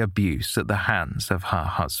brunt of the abuse at the hands of her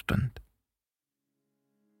husband.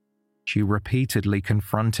 She repeatedly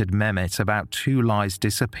confronted Mehmet about Tulay's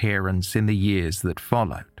disappearance in the years that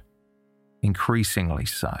followed, increasingly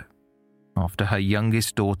so after her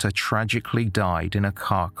youngest daughter tragically died in a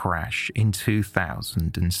car crash in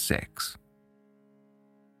 2006.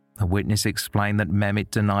 The witness explained that Mehmet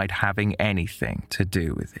denied having anything to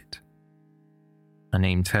do with it.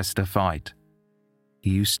 Hanim testified, "He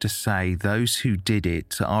used to say those who did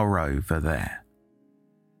it are over there.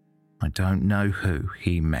 I don't know who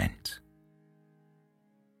he meant."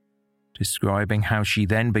 Describing how she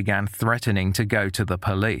then began threatening to go to the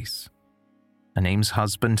police, Hanim's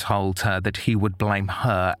husband told her that he would blame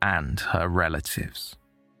her and her relatives.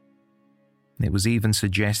 It was even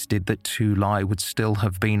suggested that Tulay would still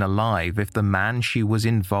have been alive if the man she was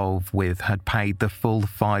involved with had paid the full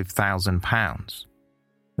 £5,000,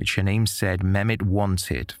 which Hanim said Mehmet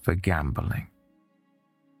wanted for gambling.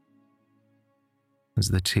 As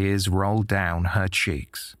the tears rolled down her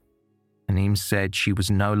cheeks, Hanim said she was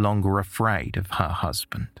no longer afraid of her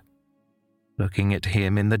husband. Looking at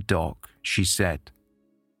him in the dock, she said,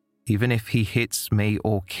 "Even if he hits me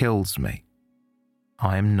or kills me,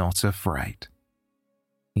 I am not afraid.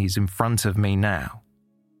 He's in front of me now.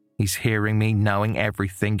 He's hearing me knowing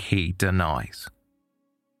everything he denies.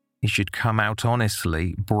 He should come out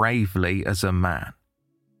honestly, bravely as a man.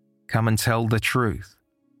 Come and tell the truth.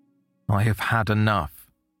 I have had enough.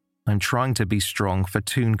 I'm trying to be strong for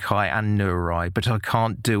Tunkai and Nurai, but I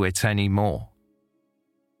can't do it anymore.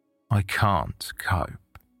 I can't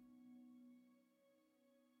cope.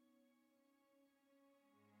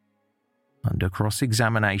 Under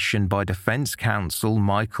cross-examination by defence counsel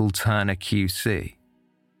Michael Turner QC,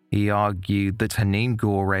 he argued that Hanim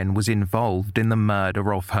Goren was involved in the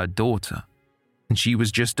murder of her daughter, and she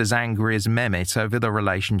was just as angry as Mehmet over the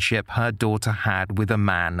relationship her daughter had with a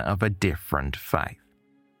man of a different faith.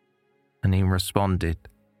 Hanim responded,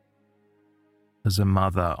 "As a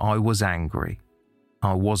mother, I was angry.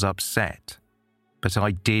 I was upset, but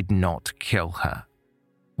I did not kill her.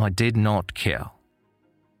 I did not kill.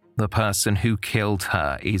 The person who killed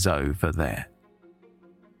her is over there."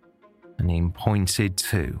 Hanim pointed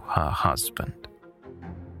to her husband.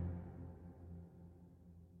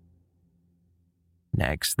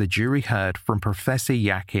 Next, the jury heard from Professor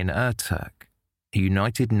Yakin Erturk, a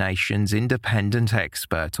United Nations independent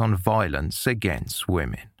expert on violence against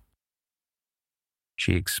women.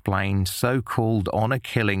 She explained so-called honor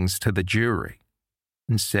killings to the jury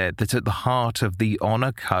and said that at the heart of the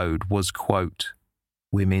honor code was, quote,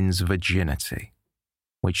 women's virginity,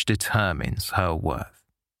 which determines her worth.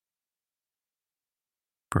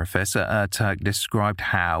 Professor Erturk described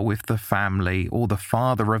how if the family or the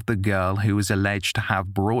father of the girl who was alleged to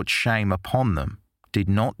have brought shame upon them did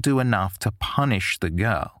not do enough to punish the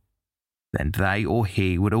girl, then they or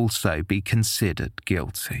he would also be considered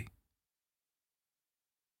guilty.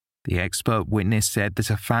 The expert witness said that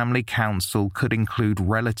a family council could include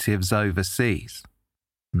relatives overseas,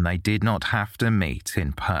 and they did not have to meet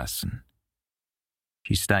in person.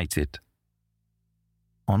 She stated,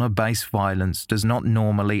 "Honor-based violence does not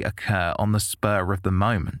normally occur on the spur of the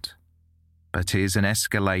moment, but is an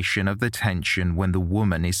escalation of the tension when the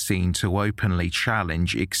woman is seen to openly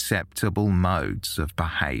challenge acceptable modes of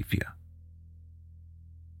behaviour."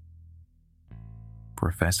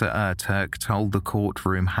 Professor Erturk told the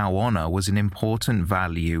courtroom how honour was an important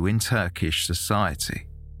value in Turkish society,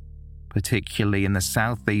 particularly in the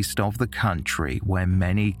southeast of the country where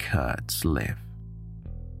many Kurds live.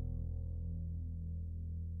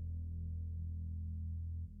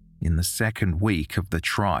 In the second week of the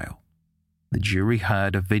trial, the jury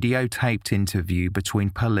heard a videotaped interview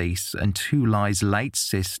between police and Tulay's late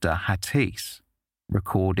sister Hatice,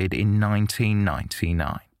 recorded in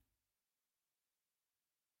 1999.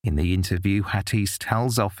 In the interview, Hatice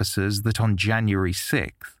tells officers that on January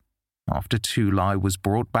 6th, after Tulay was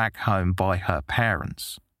brought back home by her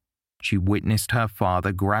parents, she witnessed her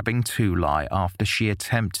father grabbing Tulay after she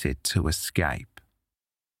attempted to escape.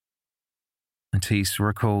 Hatice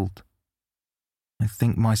recalled, "I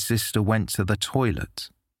think my sister went to the toilet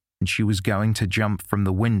and she was going to jump from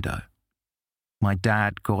the window. My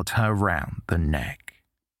dad got her round the neck."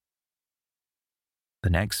 The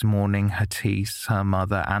next morning, Hatice, her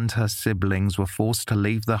mother and her siblings were forced to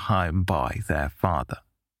leave the home by their father.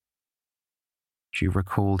 She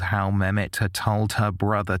recalled how Mehmet had told her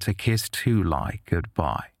brother to kiss Tulay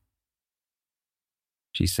goodbye.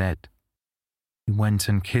 She said, "He went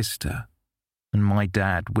and kissed her, and my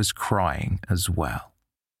dad was crying as well."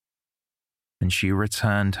 When she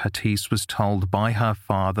returned, Hatice was told by her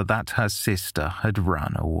father that her sister had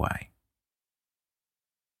run away.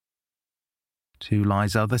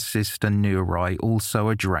 Tulay's other sister, Nuray, also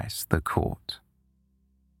addressed the court.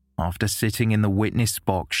 After sitting in the witness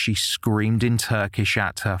box, she screamed in Turkish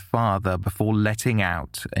at her father before letting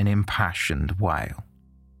out an impassioned wail.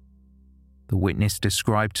 The witness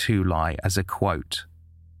described Tulay as a, quote,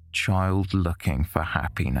 child looking for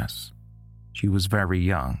happiness. She was very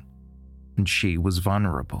young, and she was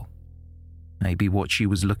vulnerable. Maybe what she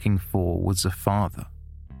was looking for was a father.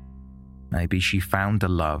 Maybe she found a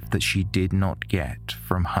love that she did not get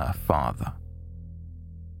from her father.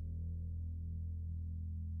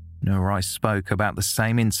 Nuray spoke about the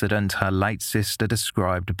same incident her late sister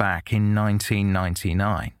described back in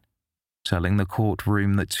 1999, telling the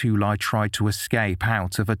courtroom that Tulay tried to escape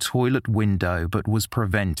out of a toilet window but was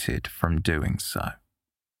prevented from doing so.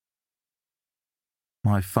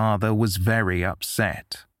 "My father was very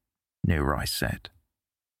upset," Nuray said.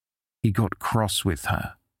 "He got cross with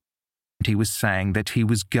her, and he was saying that he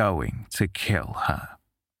was going to kill her."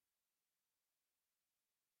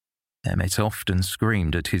 Mehmet often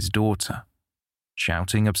screamed at his daughter,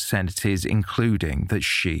 shouting obscenities including that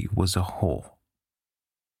she was a whore.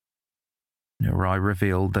 Nuray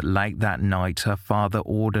revealed that late that night her father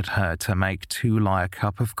ordered her to make Tulay a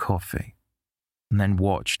cup of coffee and then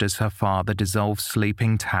watched as her father dissolved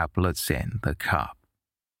sleeping tablets in the cup.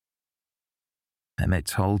 Mehmet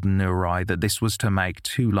told Nuray that this was to make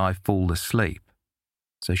Tulay fall asleep,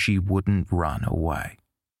 so she wouldn't run away.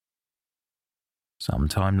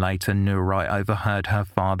 Sometime later, Nuray overheard her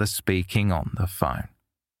father speaking on the phone.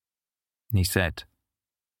 He said,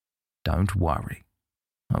 "Don't worry,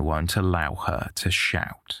 I won't allow her to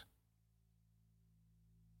shout."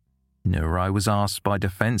 Nuray was asked by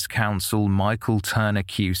defence counsel Michael Turner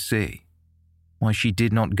QC why she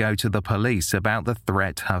did not go to the police about the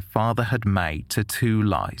threat her father had made to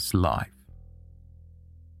Tulay's life.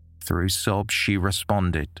 Through sobs, she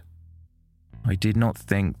responded, "I did not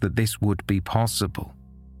think that this would be possible.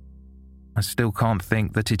 I still can't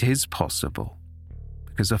think that it is possible,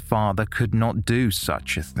 because a father could not do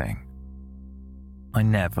such a thing. I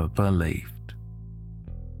never believed."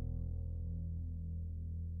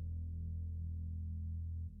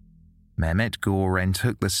 Mehmet Goren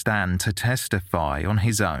took the stand to testify on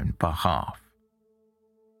his own behalf.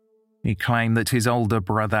 He claimed that his older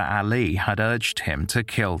brother Ali had urged him to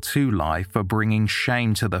kill Tulay for bringing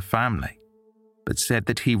shame to the family, but said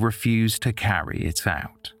that he refused to carry it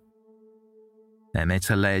out.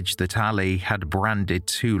 Mehmet alleged that Ali had branded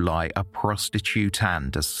Tulay a prostitute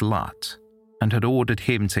and a slut, and had ordered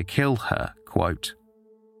him to kill her, quote,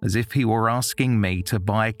 "as if he were asking me to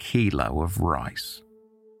buy a kilo of rice."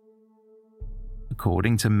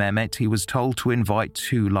 According to Mehmet, he was told to invite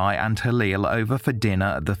Tulay and Halil over for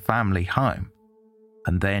dinner at the family home,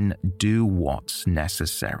 and then do what's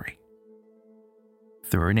necessary.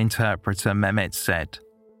 Through an interpreter, Mehmet said,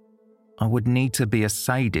 "I would need to be a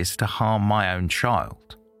sadist to harm my own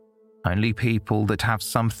child. Only people that have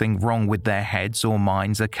something wrong with their heads or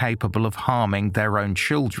minds are capable of harming their own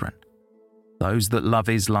children. Those that love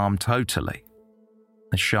Islam totally,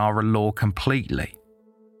 the Sharia law completely,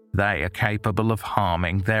 they are capable of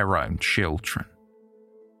harming their own children."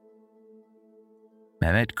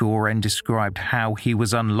 Mehmet Goren described how he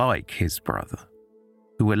was unlike his brother,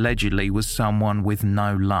 who allegedly was someone with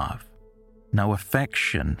no love, no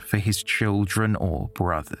affection for his children or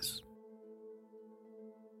brothers.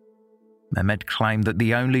 Mehmet claimed that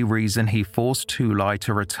the only reason he forced Tulay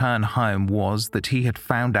to return home was that he had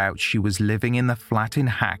found out she was living in the flat in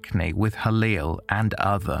Hackney with Halil and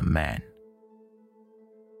other men.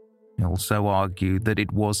 He also argued that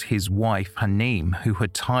it was his wife Hanim who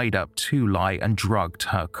had tied up Tulay and drugged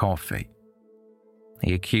her coffee.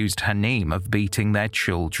 He accused Hanim of beating their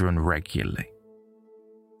children regularly.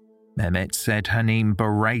 Mehmet said Hanim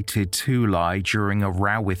berated Tulay during a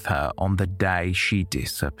row with her on the day she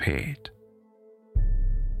disappeared.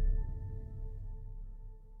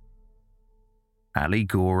 Ali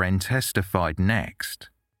Goren testified next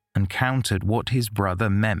and countered what his brother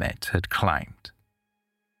Mehmet had claimed.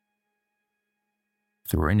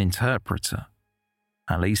 Through an interpreter,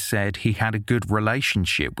 Ali said he had a good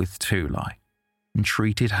relationship with Tulay and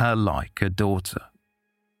treated her like a daughter.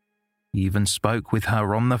 He even spoke with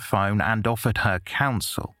her on the phone and offered her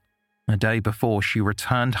counsel a day before she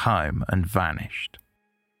returned home and vanished.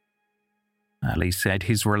 Ali said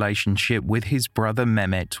his relationship with his brother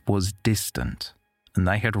Mehmet was distant, and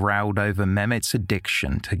they had rowed over Mehmet's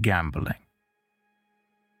addiction to gambling.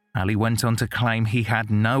 Ali went on to claim he had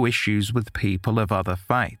no issues with people of other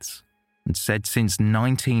faiths, and said since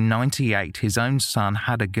 1998 his own son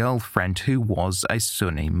had a girlfriend who was a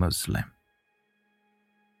Sunni Muslim.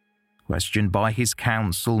 Questioned by his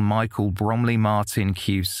counsel Michael Bromley Martin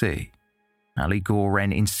QC, Ali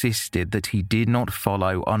Goren insisted that he did not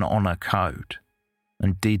follow an honour code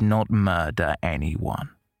and did not murder anyone.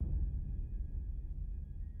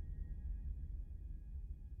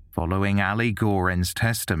 Following Ali Goren's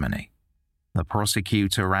testimony, the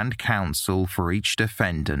prosecutor and counsel for each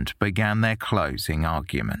defendant began their closing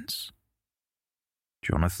arguments.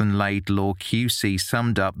 Jonathan Laidlaw QC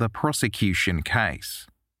summed up the prosecution case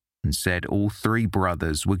and said all three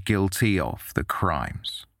brothers were guilty of the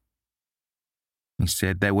crimes. He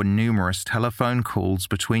said there were numerous telephone calls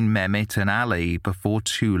between Mehmet and Ali before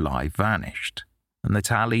Tulay vanished, and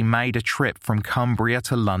that Ali made a trip from Cumbria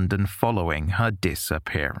to London following her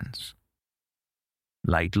disappearance.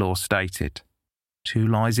 Laidlaw stated,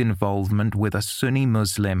 Tulay's involvement with a Sunni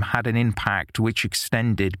Muslim had an impact which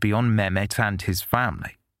extended beyond Mehmet and his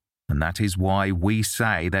family, and that is why we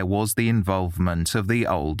say there was the involvement of the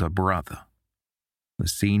older brother. The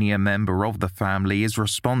senior member of the family is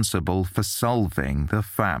responsible for solving the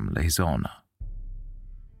family's honour.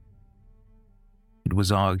 It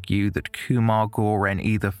was argued that Kumar Goren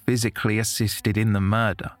either physically assisted in the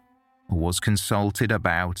murder or was consulted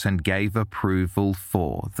about and gave approval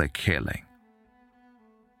for the killing.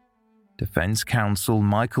 Defense counsel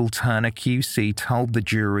Michael Turner QC told the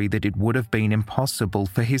jury that it would have been impossible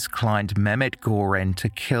for his client Mehmet Goren to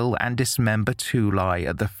kill and dismember Tulay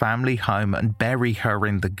at the family home and bury her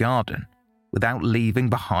in the garden without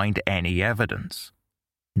leaving behind any evidence.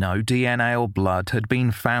 No DNA or blood had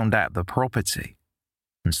been found at the property,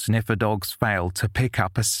 and sniffer dogs failed to pick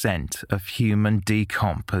up a scent of human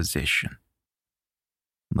decomposition.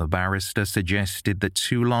 The barrister suggested that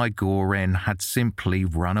Tulay Goren had simply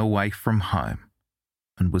run away from home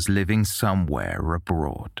and was living somewhere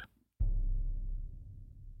abroad.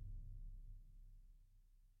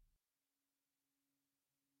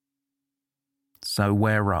 So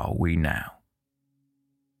where are we now?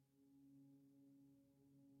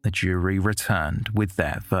 The jury returned with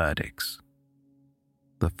their verdicts.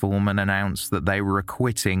 The foreman announced that they were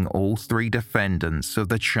acquitting all three defendants of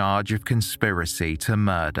the charge of conspiracy to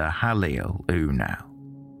murder Halil Unal.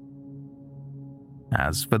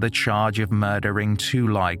 As for the charge of murdering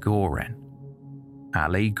Tulay Goren,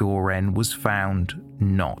 Ali Goren was found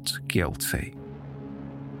not guilty.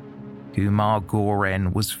 Kumar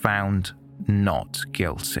Goren was found not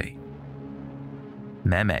guilty.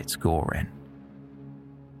 Mehmet Goren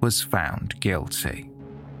was found guilty.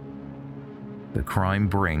 The crime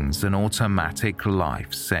brings an automatic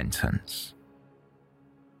life sentence.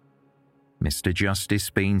 Mr. Justice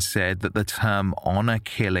Bean said that the term honour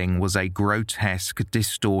killing was a grotesque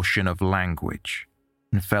distortion of language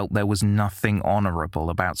and felt there was nothing honourable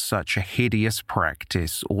about such a hideous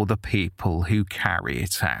practice or the people who carry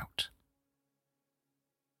it out.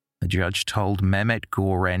 The judge told Mehmet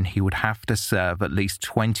Goren he would have to serve at least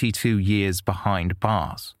 22 years behind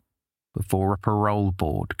bars before a parole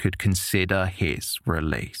board could consider his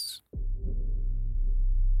release.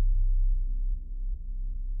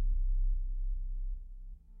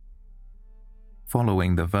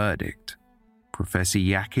 Following the verdict, Professor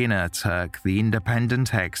Yakin Erturk, the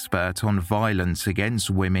independent expert on violence against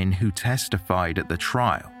women who testified at the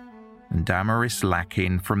trial, and Damaris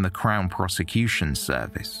Lakin from the Crown Prosecution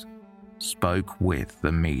Service, spoke with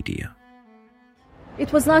the media.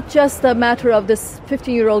 It was not just a matter of this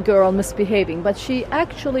 15-year-old girl misbehaving, but she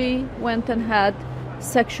actually went and had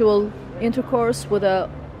sexual intercourse with a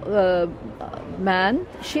man.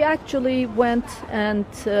 She actually went and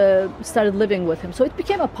started living with him. So it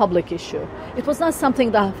became a public issue. It was not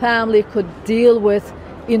something the family could deal with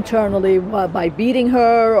internally by beating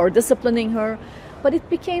her or disciplining her, but it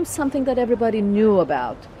became something that everybody knew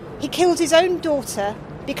about. He killed his own daughter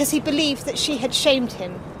because he believed that she had shamed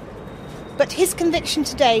him. But his conviction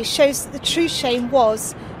today shows that the true shame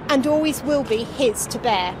was and always will be his to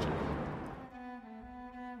bear.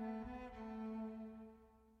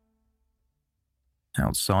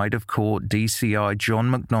 Outside of court, DCI John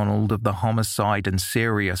McDonald of the Homicide and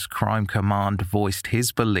Serious Crime Command voiced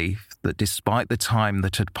his belief that despite the time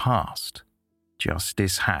that had passed,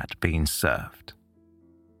 justice had been served.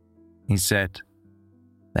 He said,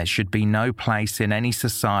 "There should be no place in any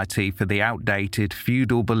society for the outdated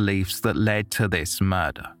feudal beliefs that led to this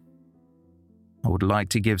murder. I would like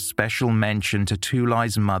to give special mention to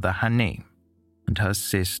Tulay's mother Hanim and her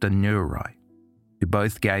sister Nuray, who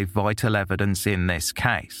both gave vital evidence in this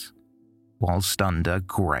case, whilst under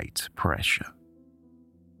great pressure."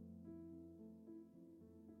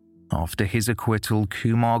 After his acquittal,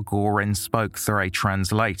 Kumar Goren spoke through a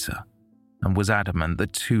translator and was adamant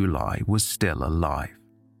that Tulay was still alive.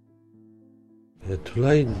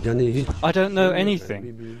 I don't know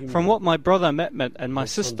anything. From what my brother Mehmet and my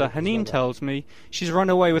sister Hanim tells me, she's run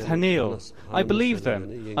away with Hanil. I believe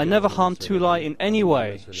them. I never harmed Tulay in any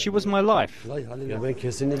way. She was my life.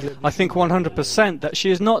 I think 100% that she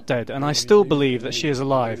is not dead, and I still believe that she is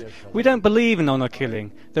alive. We don't believe in honor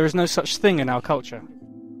killing. There is no such thing in our culture.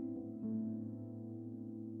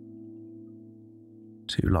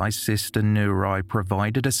 Tulay's sister Nuray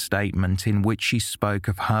provided a statement in which she spoke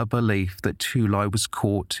of her belief that Tulay was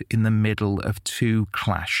caught in the middle of two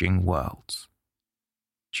clashing worlds.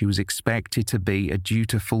 She was expected to be a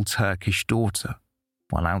dutiful Turkish daughter,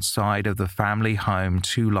 while outside of the family home,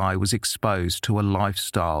 Tulay was exposed to a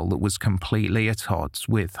lifestyle that was completely at odds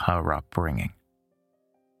with her upbringing.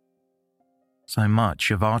 So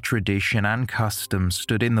much of our tradition and custom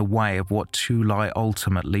stood in the way of what Tulay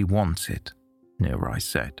ultimately wanted, Nuray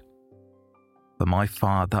said. For my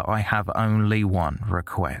father, I have only one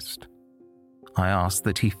request. I ask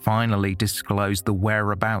that he finally disclose the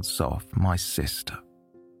whereabouts of my sister.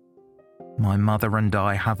 My mother and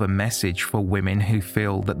I have a message for women who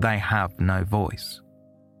feel that they have no voice.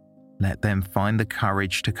 Let them find the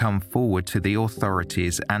courage to come forward to the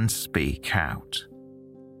authorities and speak out.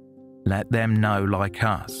 Let them know, like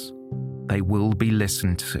us, they will be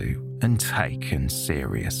listened to and taken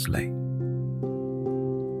seriously.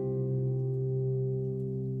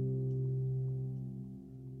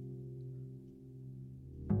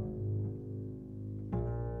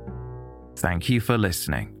 Thank you for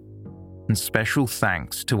listening, and special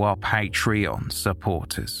thanks to our Patreon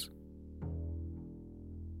supporters.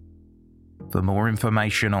 For more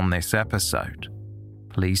information on this episode,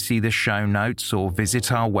 please see the show notes or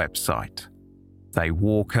visit our website,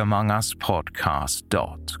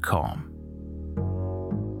 theywalkamonguspodcast.com.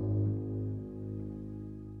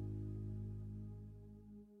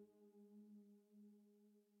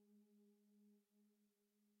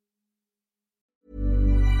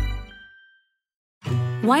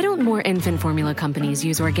 Why don't more infant formula companies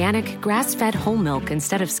use organic, grass-fed whole milk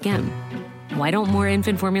instead of skim? Why don't more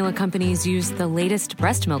infant formula companies use the latest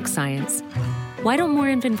breast milk science? Why don't more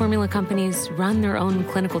infant formula companies run their own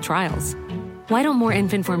clinical trials? Why don't more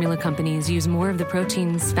infant formula companies use more of the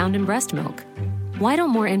proteins found in breast milk? Why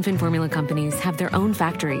don't more infant formula companies have their own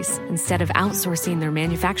factories instead of outsourcing their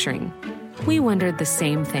manufacturing? We wondered the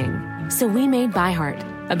same thing. So we made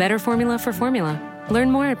ByHeart, a better formula for formula.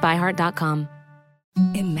 Learn more at byheart.com.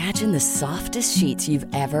 Imagine the softest sheets you've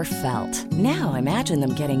ever felt. Now imagine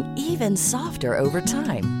them getting even softer over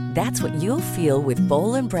time. That's what you'll feel with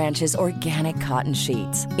Boll & Branch's organic cotton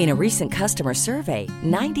sheets. In a recent customer survey,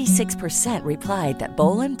 96% replied that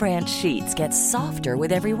Boll & Branch sheets get softer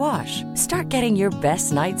with every wash. Start getting your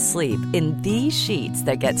best night's sleep in these sheets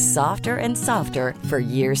that get softer and softer for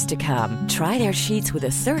years to come. Try their sheets with a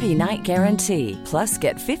 30-night guarantee. Plus,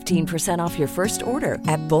 get 15% off your first order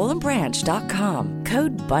at bollandbranch.com.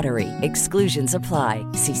 Code BUTTERY. Exclusions apply.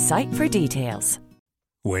 See site for details.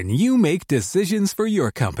 When you make decisions for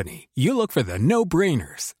your company, you look for the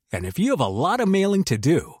no-brainers. And if you have a lot of mailing to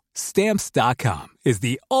do, Stamps.com is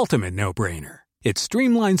the ultimate no-brainer. It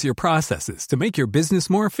streamlines your processes to make your business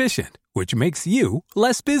more efficient, which makes you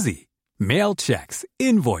less busy. Mail checks,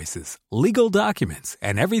 invoices, legal documents,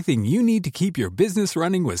 and everything you need to keep your business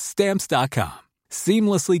running with Stamps.com.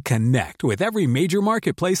 Seamlessly connect with every major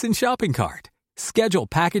marketplace and shopping cart. Schedule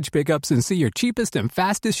package pickups and see your cheapest and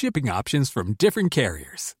fastest shipping options from different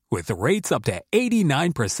carriers, with rates up to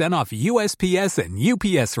 89% off USPS and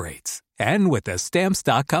UPS rates. And with the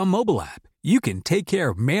Stamps.com mobile app, you can take care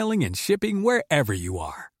of mailing and shipping wherever you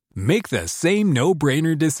are. Make the same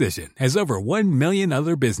no-brainer decision as over 1 million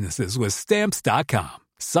other businesses with Stamps.com.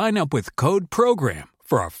 Sign up with code PROGRAM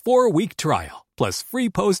for a 4-week trial, plus free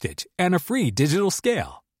postage and a free digital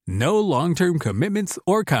scale. No long-term commitments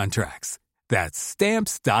or contracts. That's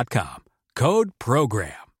Stamps.com. Code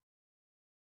PROGRAM.